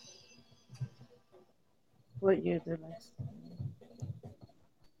 What year did I?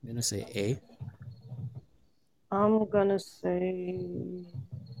 I'm gonna say A. I'm gonna say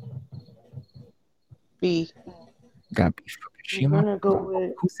B. Got B for I'm Kashima. gonna go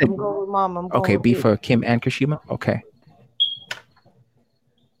with. Who said I'm going with Mom. I'm going okay? with B for Kim and Kashima. Okay.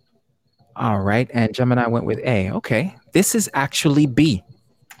 All right, and Gemini went with A. Okay, this is actually B.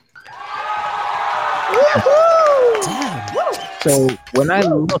 Damn. So when I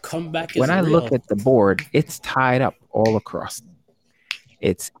look Comeback is when I real. look at the board, it's tied up all across.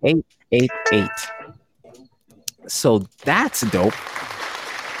 It's 8-8-8. So that's dope.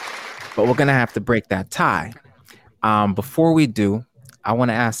 But we're gonna have to break that tie. Before we do, I want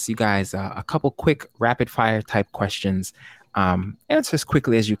to ask you guys a couple quick rapid fire type questions. Answer as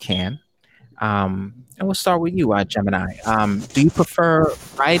quickly as you can. And we'll start with you, Gemini. Do you prefer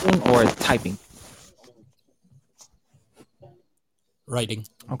writing or typing? Writing.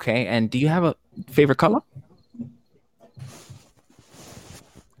 Okay. And do you have a favorite color?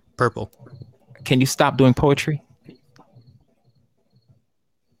 Purple. Can you stop doing poetry?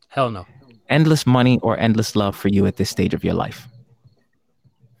 Hell no. Endless money or endless love for you at this stage of your life?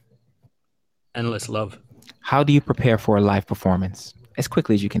 Endless love. How do you prepare for a live performance? As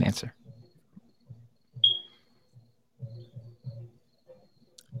quickly as you can answer.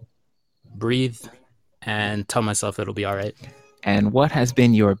 Breathe and tell myself it'll be all right. And what has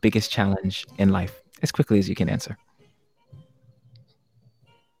been your biggest challenge in life? As quickly as you can answer.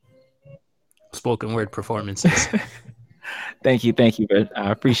 Spoken word performances. Thank you. I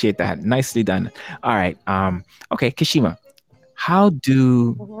appreciate that. Nicely done. All right. Okay, Kashima, how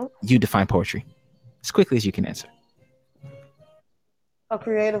do you define poetry? As quickly as you can answer. a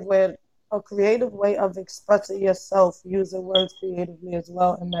creative way of expressing yourself using words creatively as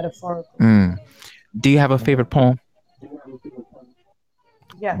well and metaphorically. Do you have a favorite poem?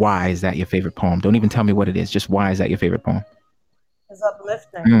 Yes. Why is that your favorite poem? Don't even tell me what it is. Just why is that your favorite poem? It's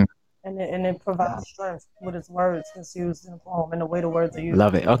uplifting. And it provides strength with its words that's used in the poem and the way the words are used.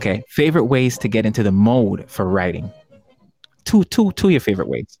 Love it. Okay. Favorite ways to get into the mode for writing? Two your favorite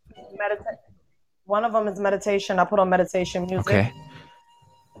ways. One of them is meditation. I put on meditation music. Okay.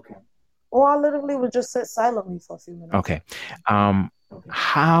 Or I literally would just sit silently for a few minutes. Okay.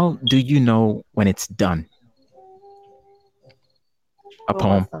 How do you know when it's done? A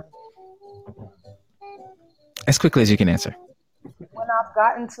poem. As quickly as you can answer. When I've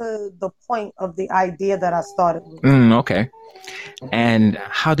gotten to the point of the idea that I started with. Okay. And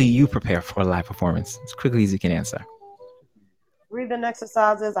how do you prepare for a live performance? As quickly as you can answer. Breathing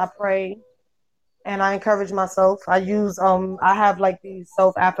exercises, I pray, and I encourage myself. I use I have like these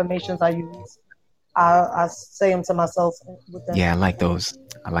self affirmations I use. I say them to myself within. Yeah, I like those.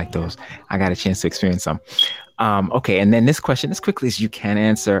 I got a chance to experience some. Okay, and then this question, as quickly as you can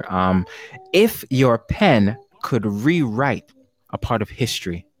answer. If your pen could rewrite a part of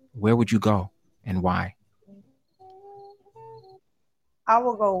history, where would you go and why? I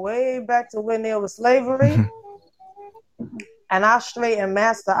will go way back to when there was slavery, and I straighten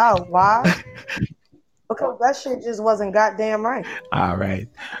master out. Why? Because that shit just wasn't goddamn right. All right.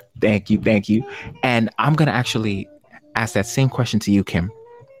 Thank you. And I'm going to actually ask that same question to you, Kim,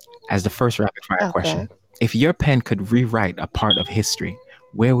 as the first rapid fire question. If your pen could rewrite a part of history,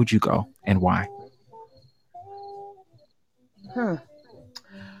 where would you go and why?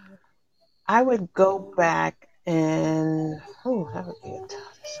 I would go back and that would be a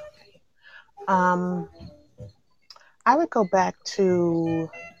tough. I would go back to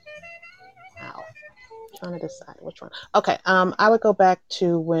trying to decide which one. Okay, I would go back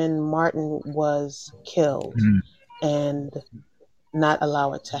to when Martin was killed and not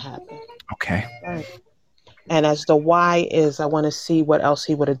allow it to happen. Okay. Right. And as the why is, I want to see what else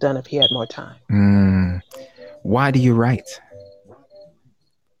he would have done if he had more time. Why do you write?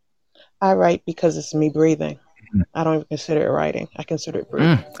 I write because it's me breathing. I don't even consider it writing. I consider it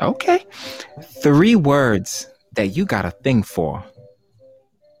breathing. Okay. 3 words that you got a thing for.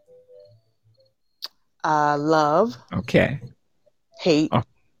 Love, Okay. hate, Oh,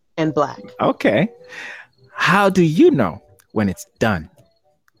 and black. okay. How do you know when it's done?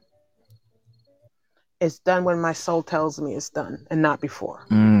 It's done when my soul tells me it's done and not before.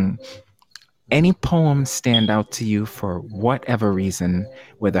 Any poems stand out to you for whatever reason,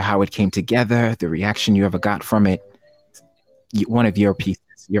 whether how it came together, the reaction you ever got from it, one of your pieces,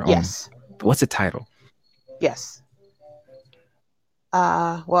 your own. Yes. What's the title? Yes.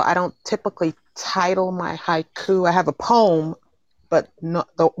 Well, I don't typically title my haiku. I have a poem, but no,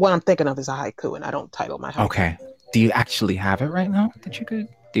 the one I'm thinking of is a haiku, and I don't title my haiku. Okay. Do you actually have it right now that you could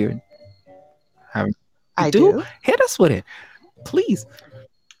have? You I do? do. Hit us with it, please.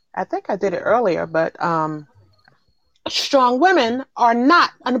 I think I did it earlier, but strong women are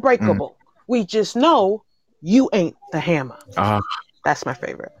not unbreakable. We just know you ain't the hammer. That's my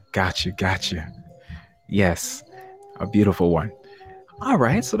favorite. Got you. Yes, a beautiful one. All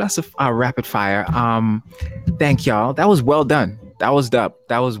right, so that's a rapid fire. Thank y'all. That was well done. That was dope.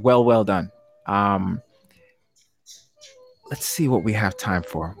 That was well done. Let's see what we have time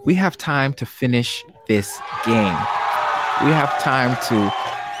for. We have time to finish this game. We have time to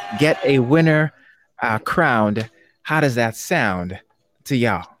get a winner crowned. How does that sound to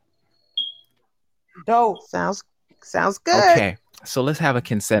y'all? Dope. Sounds good. Okay, so let's have a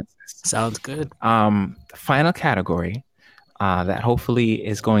consensus. Sounds good. Final category that hopefully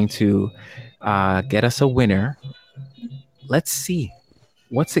is going to get us a winner. Let's see.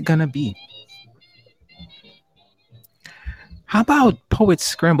 What's it gonna be? How about Poets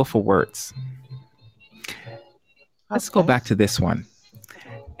Scramble for Words? Let's go back to this one.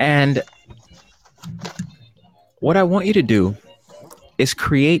 And what I want you to do is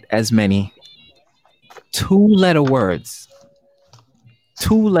create as many 2-letter words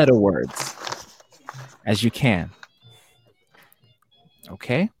as you can.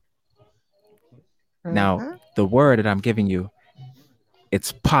 Okay? Now, the word that I'm giving you,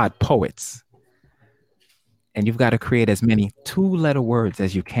 it's PodPoets. And you've got to create as many 2-letter words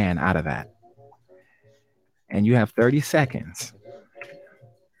as you can out of that. And you have 30 seconds.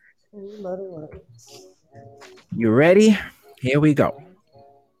 2-letter words. You ready? Here we go.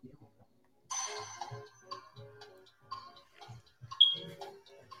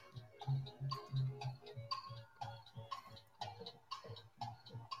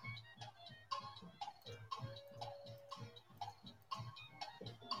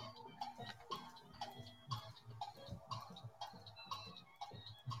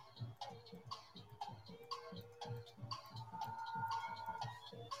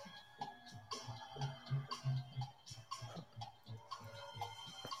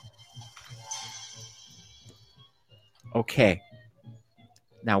 Okay.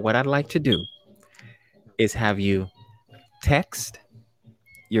 Now, what I'd like to do is have you text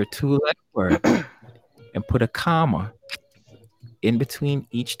your 2-letter word and put a comma in between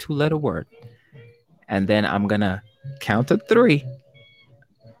each 2-letter word. And then I'm going to count to 3.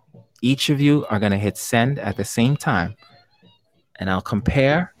 Each of you are going to hit send at the same time. And I'll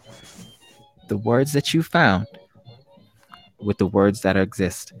compare the words that you found with the words that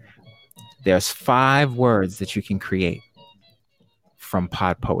exist. There's 5 words that you can create from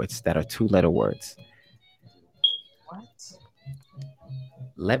PodPoets that are 2-letter words. What?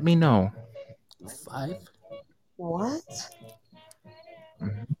 Let me know. 5? What?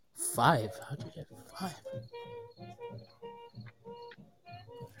 5? How did you get 5?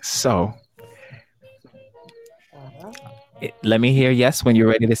 So, let me hear yes when you're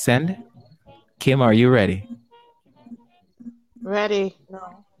ready to send. Kim, are you ready? Ready.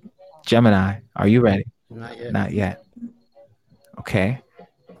 No. Gemini, are you ready? Not yet. Not yet. Okay.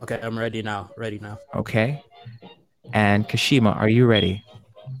 Okay, I'm ready now. Okay. And Kashima, are you ready?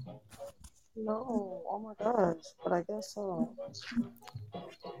 No. Oh my gosh. But I guess so.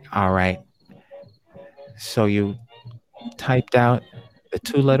 All right. So you typed out the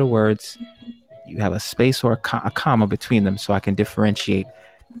 2-letter words. You have a space or a comma between them so I can differentiate.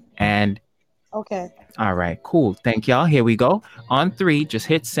 And Okay. all right, cool. Thank y'all. Here we go. On 3, just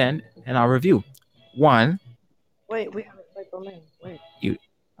hit send and I'll review. 1. Wait, we haven't typed them in. Wait. You.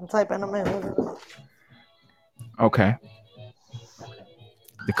 I'm typing them in. Okay.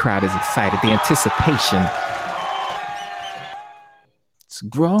 The crowd is excited. The anticipation. It's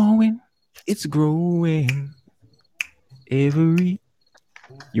growing. It's growing. Avery.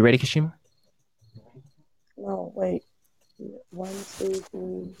 You ready, Kashima? No, wait. 1, 2,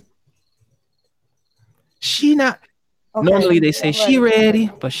 3. She not. Okay, Normally they say I'm she ready. I'm ready,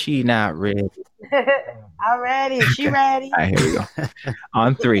 ready. but she not ready. I'm ready. She Okay. ready. All right, here we go.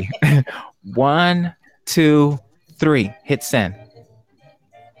 On three. 1, 2, 3. Hit send.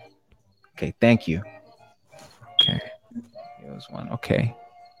 Okay, thank you. Okay. Here was one. Okay.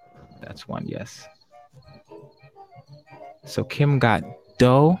 That's one, yes. So Kim got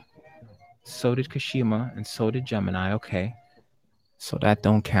dough, so did Kashima, and so did Gemini. Okay. So that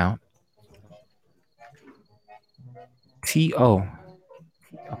don't count. T-O.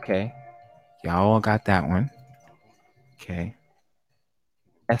 Okay. Y'all all got that one. Okay.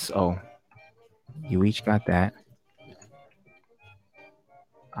 S-O. You each got that.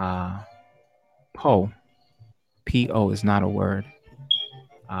 Po. P-O is not a word.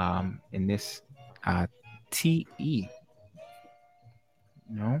 In this, T-E.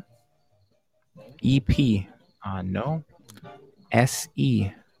 No. E-P. No.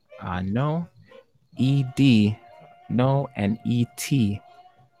 S-E. No. E-D. No. And E-T.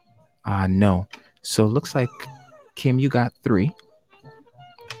 No. So it looks like, Kim, you got 3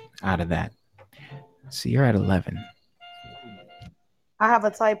 out of that. So you're at 11. I have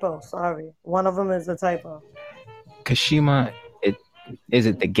a typo. Sorry. One of them is a typo. Kashima, is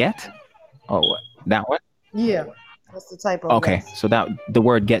it the get? Oh, what? That one? Yeah. That's the typo. Okay, Yes. so that the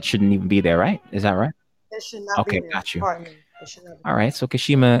word get shouldn't even be there, right? Is that right? It should not be Okay, there. got you. Pardon me. It should not be All right, so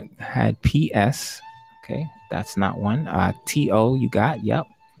Kashima had PS. Okay, that's not one. TO, you got, yep.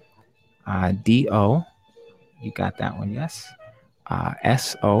 DO, you got that one, yes.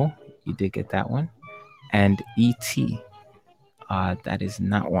 SO, you did get that one. And ET, that is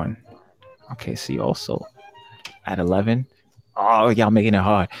not one. Okay, so you also at 11. Oh, y'all making it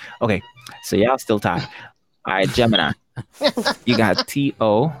hard. Okay, so y'all still tied. All right, Gemini, you got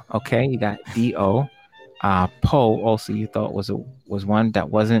TO. Okay, you got DO. Po also you thought was one that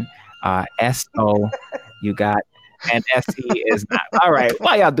wasn't. SO, you got, and SE is not. All right,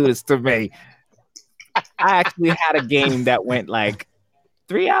 why y'all do this to me? I actually had a game that went like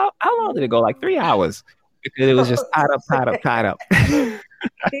 3 hours. How long did it go? Like 3 hours, because it was just tied up, tied up, tied up.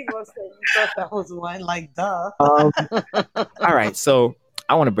 He gonna say you thought that was one, like duh. All right, so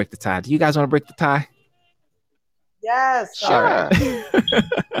I want to break the tie. Do you guys want to break the tie? Yes. All right.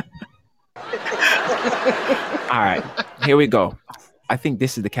 All right, here we go. I think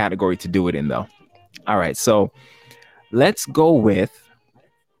this is the category to do it in, though. All right, so let's go with.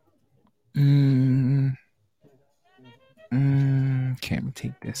 Can we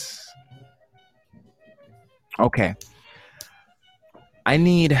take this? Okay. I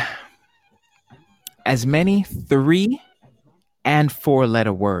need as many 3 and 4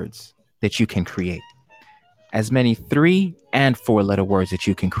 letter words that you can create. As many 3 and 4 letter words that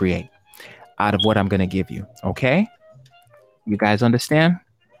you can create out of what I'm going to give you. Okay? You guys understand?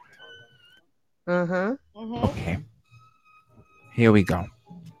 Mm-hmm. Okay. Here we go.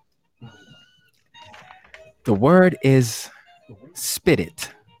 The word is spit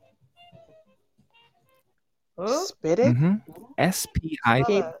it. Spit it. S-P-I.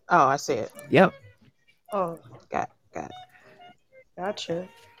 Spell it. Oh, I see it. Yep. Oh, Got it. gotcha.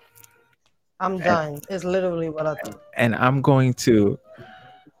 I'm done. It's literally what I thought. And I'm going to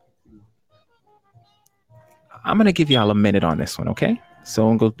give y'all a minute on this one, okay? So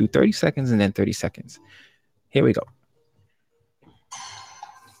I'm going to do 30 seconds and then 30 seconds. Here we go.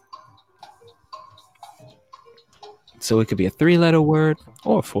 So it could be a 3-letter word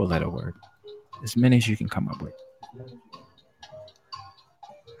or a 4-letter word. As many as you can come up with.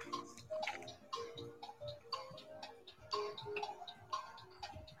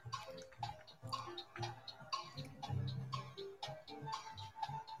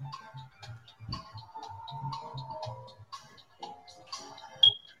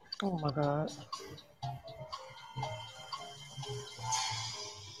 Oh my god.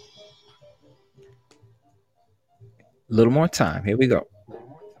 A little more time. Here we go.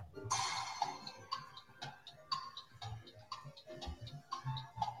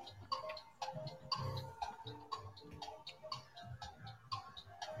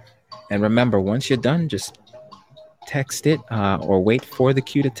 And remember, once you're done, just text it or wait for the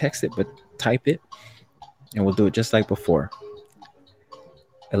cue to text it, but type it and we'll do it just like before.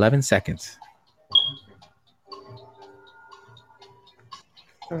 11 seconds.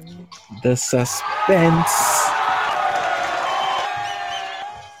 The suspense.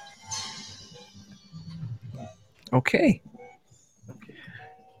 Okay.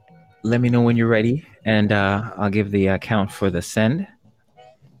 Let me know when you're ready, and I'll give the count for the send.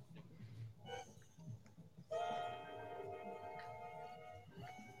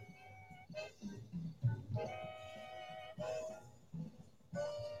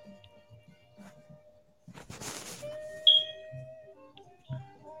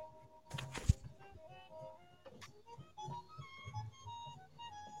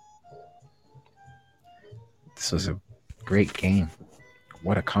 this was a great game.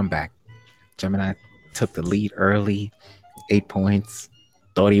 What a comeback. Gemini took the lead early, 8 points,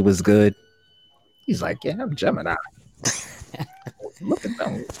 thought he was good. He's like, yeah, I'm Gemini. Look at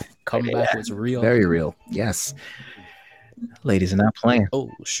them. Comeback was real. Very real. Yes. Ladies are not playing.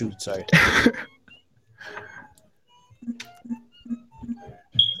 Oh, shoot, sorry.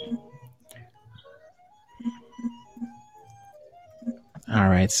 All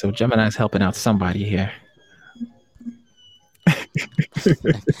right, so Gemini's helping out somebody here.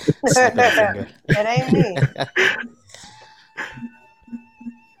 Slip of the finger. It ain't me.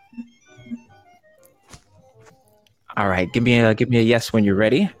 All right, give me a yes when you're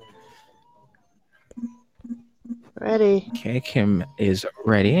ready. Ready. Okay, Kim is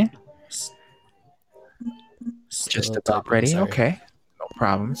ready. Just Still about typing, ready. sorry. Okay, no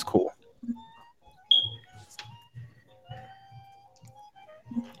problem. It's cool.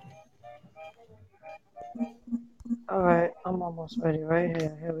 All right, I'm almost ready. Right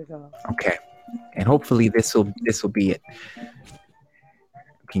here. Here we go. Okay, and hopefully this will be it.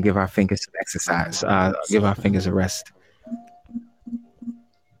 We can give our fingers some exercise. Give our fingers a rest.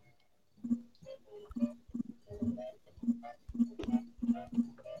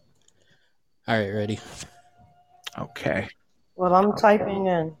 All right, ready. Okay. Well, I'm typing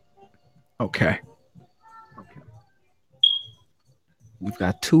in. Okay. We've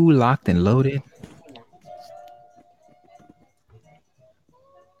got 2 locked and loaded.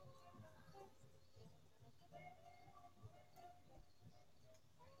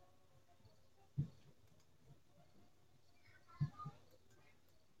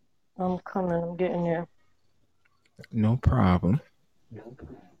 I'm coming. I'm getting there. No problem.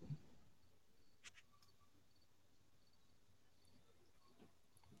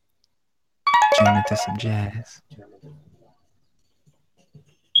 Jam into some jazz. Kim.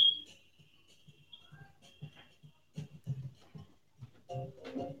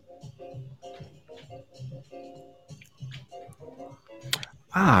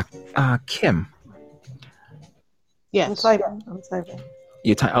 I'm Yes. typing. I'm typing.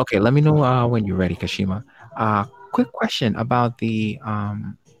 Okay, let me know when you're ready, Kashima. Quick question about the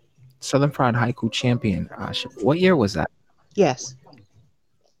Southern Fried Haiku Championship. What year was that? Yes.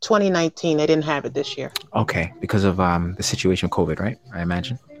 2019. They didn't have it this year. Okay, because of the situation with COVID, right? I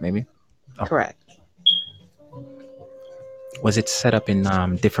imagine, maybe. Oh. Correct. Was it set up in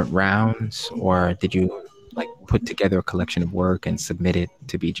different rounds, or did you like put together a collection of work and submit it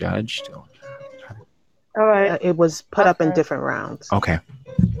to be judged? All right. It was put up in different rounds. Okay.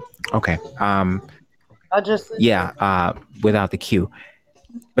 Okay. I just. Yeah. Without the cue,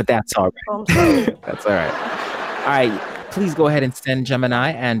 but that's all right. I'm sorry. That's all right. All right. Please go ahead and send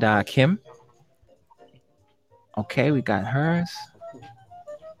Gemini and Kim. Okay, we got hers.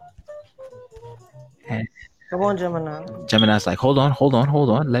 And Come on, Gemini. Gemini's like, hold on.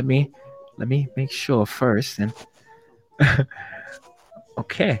 Let me make sure first. And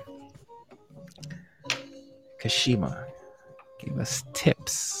okay. Kashima, give us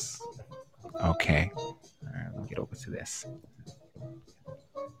tips. Okay. All right, let me get over to this.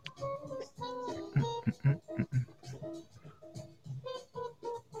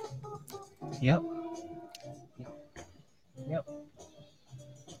 Yep.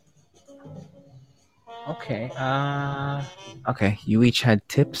 Okay. Okay. You each had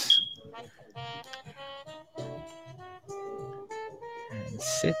tips. And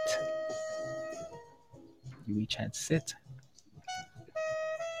sit. You each had sit.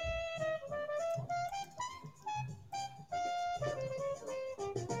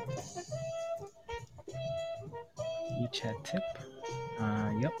 Each had tip.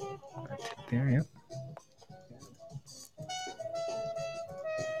 Yep. Got a tip there. Yep.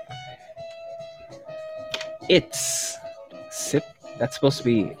 It's sip. That's supposed to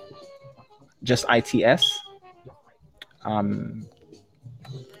be just ITS.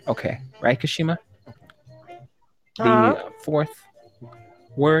 Okay. Right, Kashima? The fourth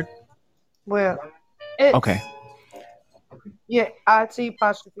word. Where? It's, Okay. Yeah, IT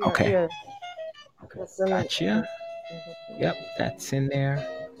apostrophe. Okay. Yeah. Gotcha. Yep, that's in there.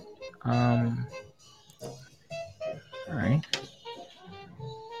 All right.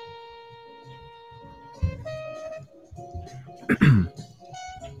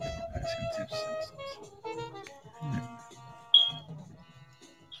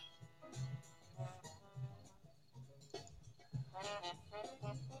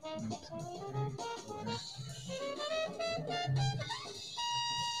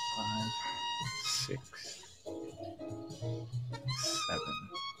 Five, 6, 7,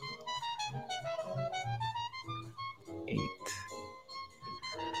 8,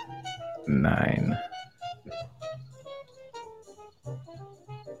 9,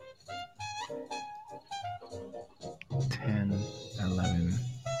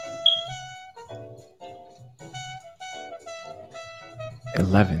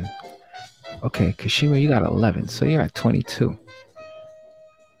 11. Okay, Kashima, you got 11. So you're at 22.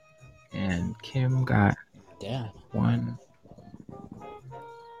 And Kim got Damn. 1,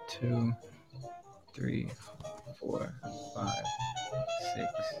 2, 3, 4, 5, 6,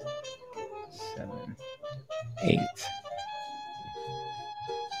 7, 8.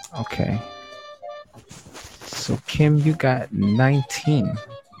 Okay. So Kim, you got 19.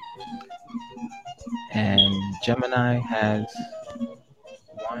 And Gemini has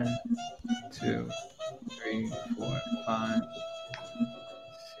 1, 2, 3, 4, 5,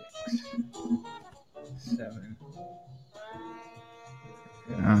 6, 7,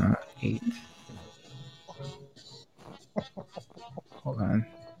 8. Hold on.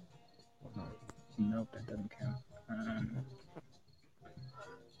 Nope, that doesn't count.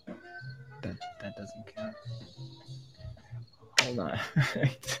 That doesn't count. Hold on.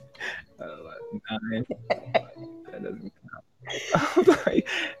 9. That doesn't count.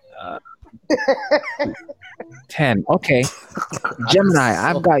 uh, 10. Okay. Gemini,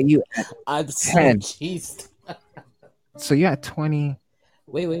 I've got you at I'm so 10. cheesed. So you're at 21.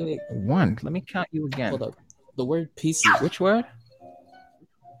 Wait. Let me count you again. Hold up. The word PC. Which word?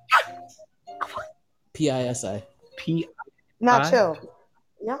 PISI. P. Now chill.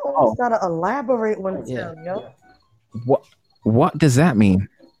 Y'all always gotta elaborate when it's Yeah. him, yo. What does that mean?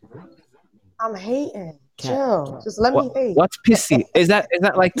 I'm hating. Cat. Chill. Just let me hate. What's pissy? Is that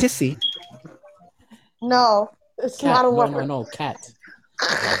like pissy? No, it's Cat. not a word. No. Cat.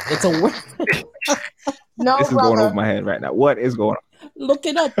 It's a word. No, This is brother. going over my head right now. What is going on? Look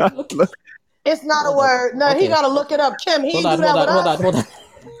it up. Look. It's not a word. No, he Okay. gotta look it up. Kim, he Hold didn't on. do that with us.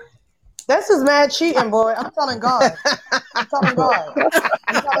 This is mad cheating, boy. I'm telling God. I'm telling God.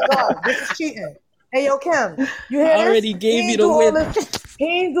 This is cheating. Hey, yo, Kim, you hear I already this? gave He you the ain't win. He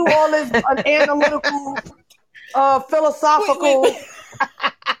ain't do all this analytical, philosophical. Wait.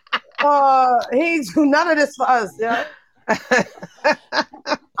 He ain't do none of this for us, yeah.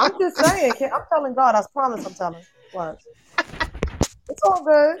 I'm just saying. I'm telling God. I promise. I'm telling. What? It's all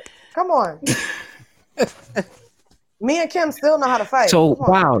good. Come on. Me and Kim still know how to fight. So Come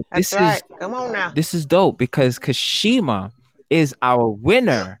on. wow, That's right. Come on now. this is dope because Kashima is our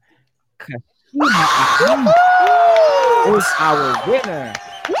winner. Kashima is our winner.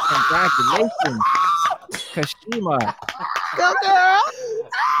 Congratulations, Kashima. Go, girl.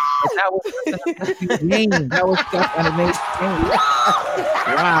 That was such an amazing game. That was such an amazing game.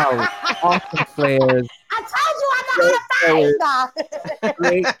 Wow, awesome players. I told you I know how to fight.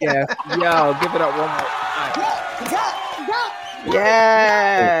 Great guest. Yo, give it up one more time.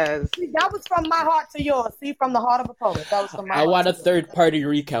 Yes. See, that was from my heart to yours. See, from the heart of a poet. That was from my I heart. want a third party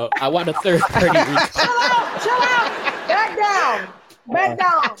recount. Chill out. Back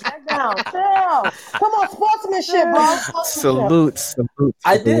down. Chill. Come on, sportsmanship, bro. Salute.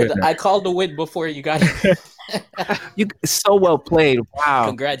 I did. I called the win before you got it. You so well played. Wow.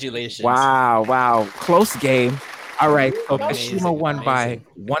 Congratulations. Wow. Close game. All right. So Amazing, Kashima won by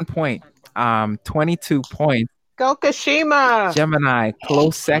 1 point. 22 points. Go, Kashima. Gemini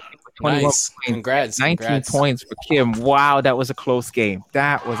close second with 21 Nice. points. 19 Congrats. points for Kim. Wow, that was a close game.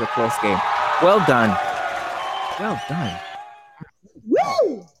 Well done.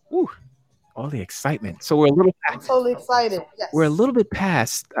 Woo. All the excitement. So we're a little I'm totally excited. Yes. We're a little bit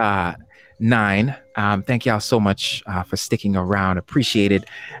past 9. Thank y'all so much for sticking around. Appreciate it.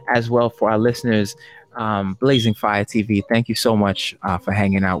 As well for our listeners, Blazing Fire TV. Thank you so much for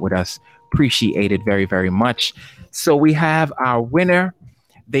hanging out with us. Appreciate it very, very much. So we have our winner.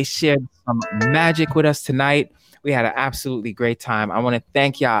 They shared some magic with us tonight. We had an absolutely great time. I want to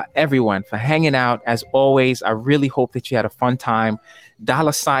thank y'all, everyone, for hanging out. As always, I really hope that you had a fun time. $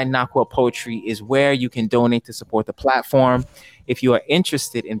 Knockwell Poetry is where you can donate to support the platform. If you are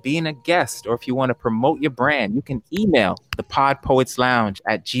interested in being a guest or if you want to promote your brand, you can email the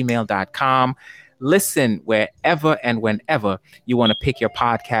podpoetslounge@gmail.com. Listen wherever and whenever you want to pick your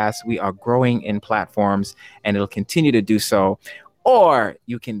podcast. We are growing in platforms and it'll continue to do so. Or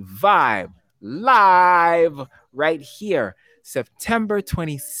you can vibe live right here, September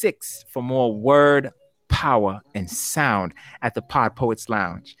 26th, for more word, power, and sound at the Pod Poets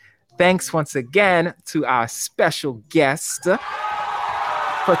Lounge. Thanks once again to our special guest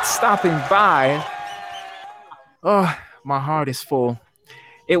for stopping by. Oh, my heart is full.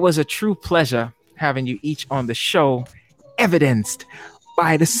 It was a true pleasure having you each on the show, evidenced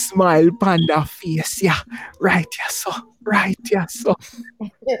by the smile on their face. Yeah, right, yes, so. Right, yes, so.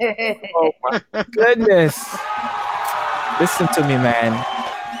 Oh my goodness. Listen to me, man.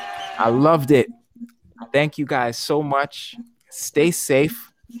 I loved it. Thank you guys so much. Stay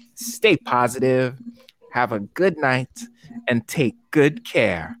safe, stay positive, Have a good night and take good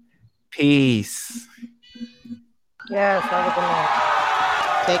care. Peace. Yes, have a good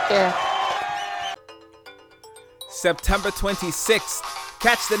night. Take care. September 26th.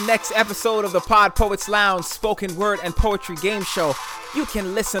 Catch the next episode of the Pod Poets Lounge spoken word and poetry game show. You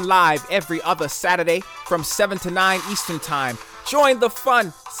can listen live every other Saturday from 7 to 9 Eastern Time. Join the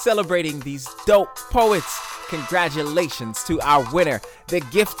fun celebrating these dope poets. Congratulations to our winner, the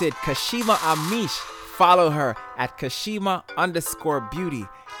gifted Kashima Amish. Follow her at Kashima_beauty.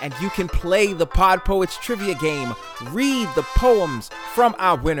 And you can play the Pod Poets trivia game, read the poems from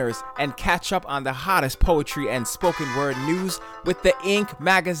our winners, and catch up on the hottest poetry and spoken word news with the Ink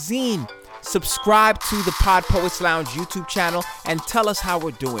magazine. Subscribe to the Pod Poets Lounge YouTube channel and tell us how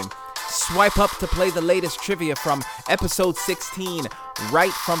we're doing. Swipe up to play the latest trivia from episode 16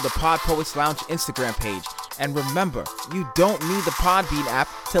 right from the Pod Poets Lounge Instagram page. And remember, you don't need the Podbean app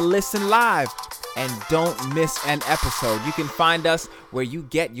to listen live. And don't miss an episode. You can find us where you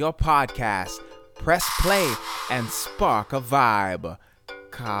get your podcast. Press play and spark a vibe.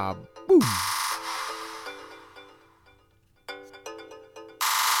 Kaboom.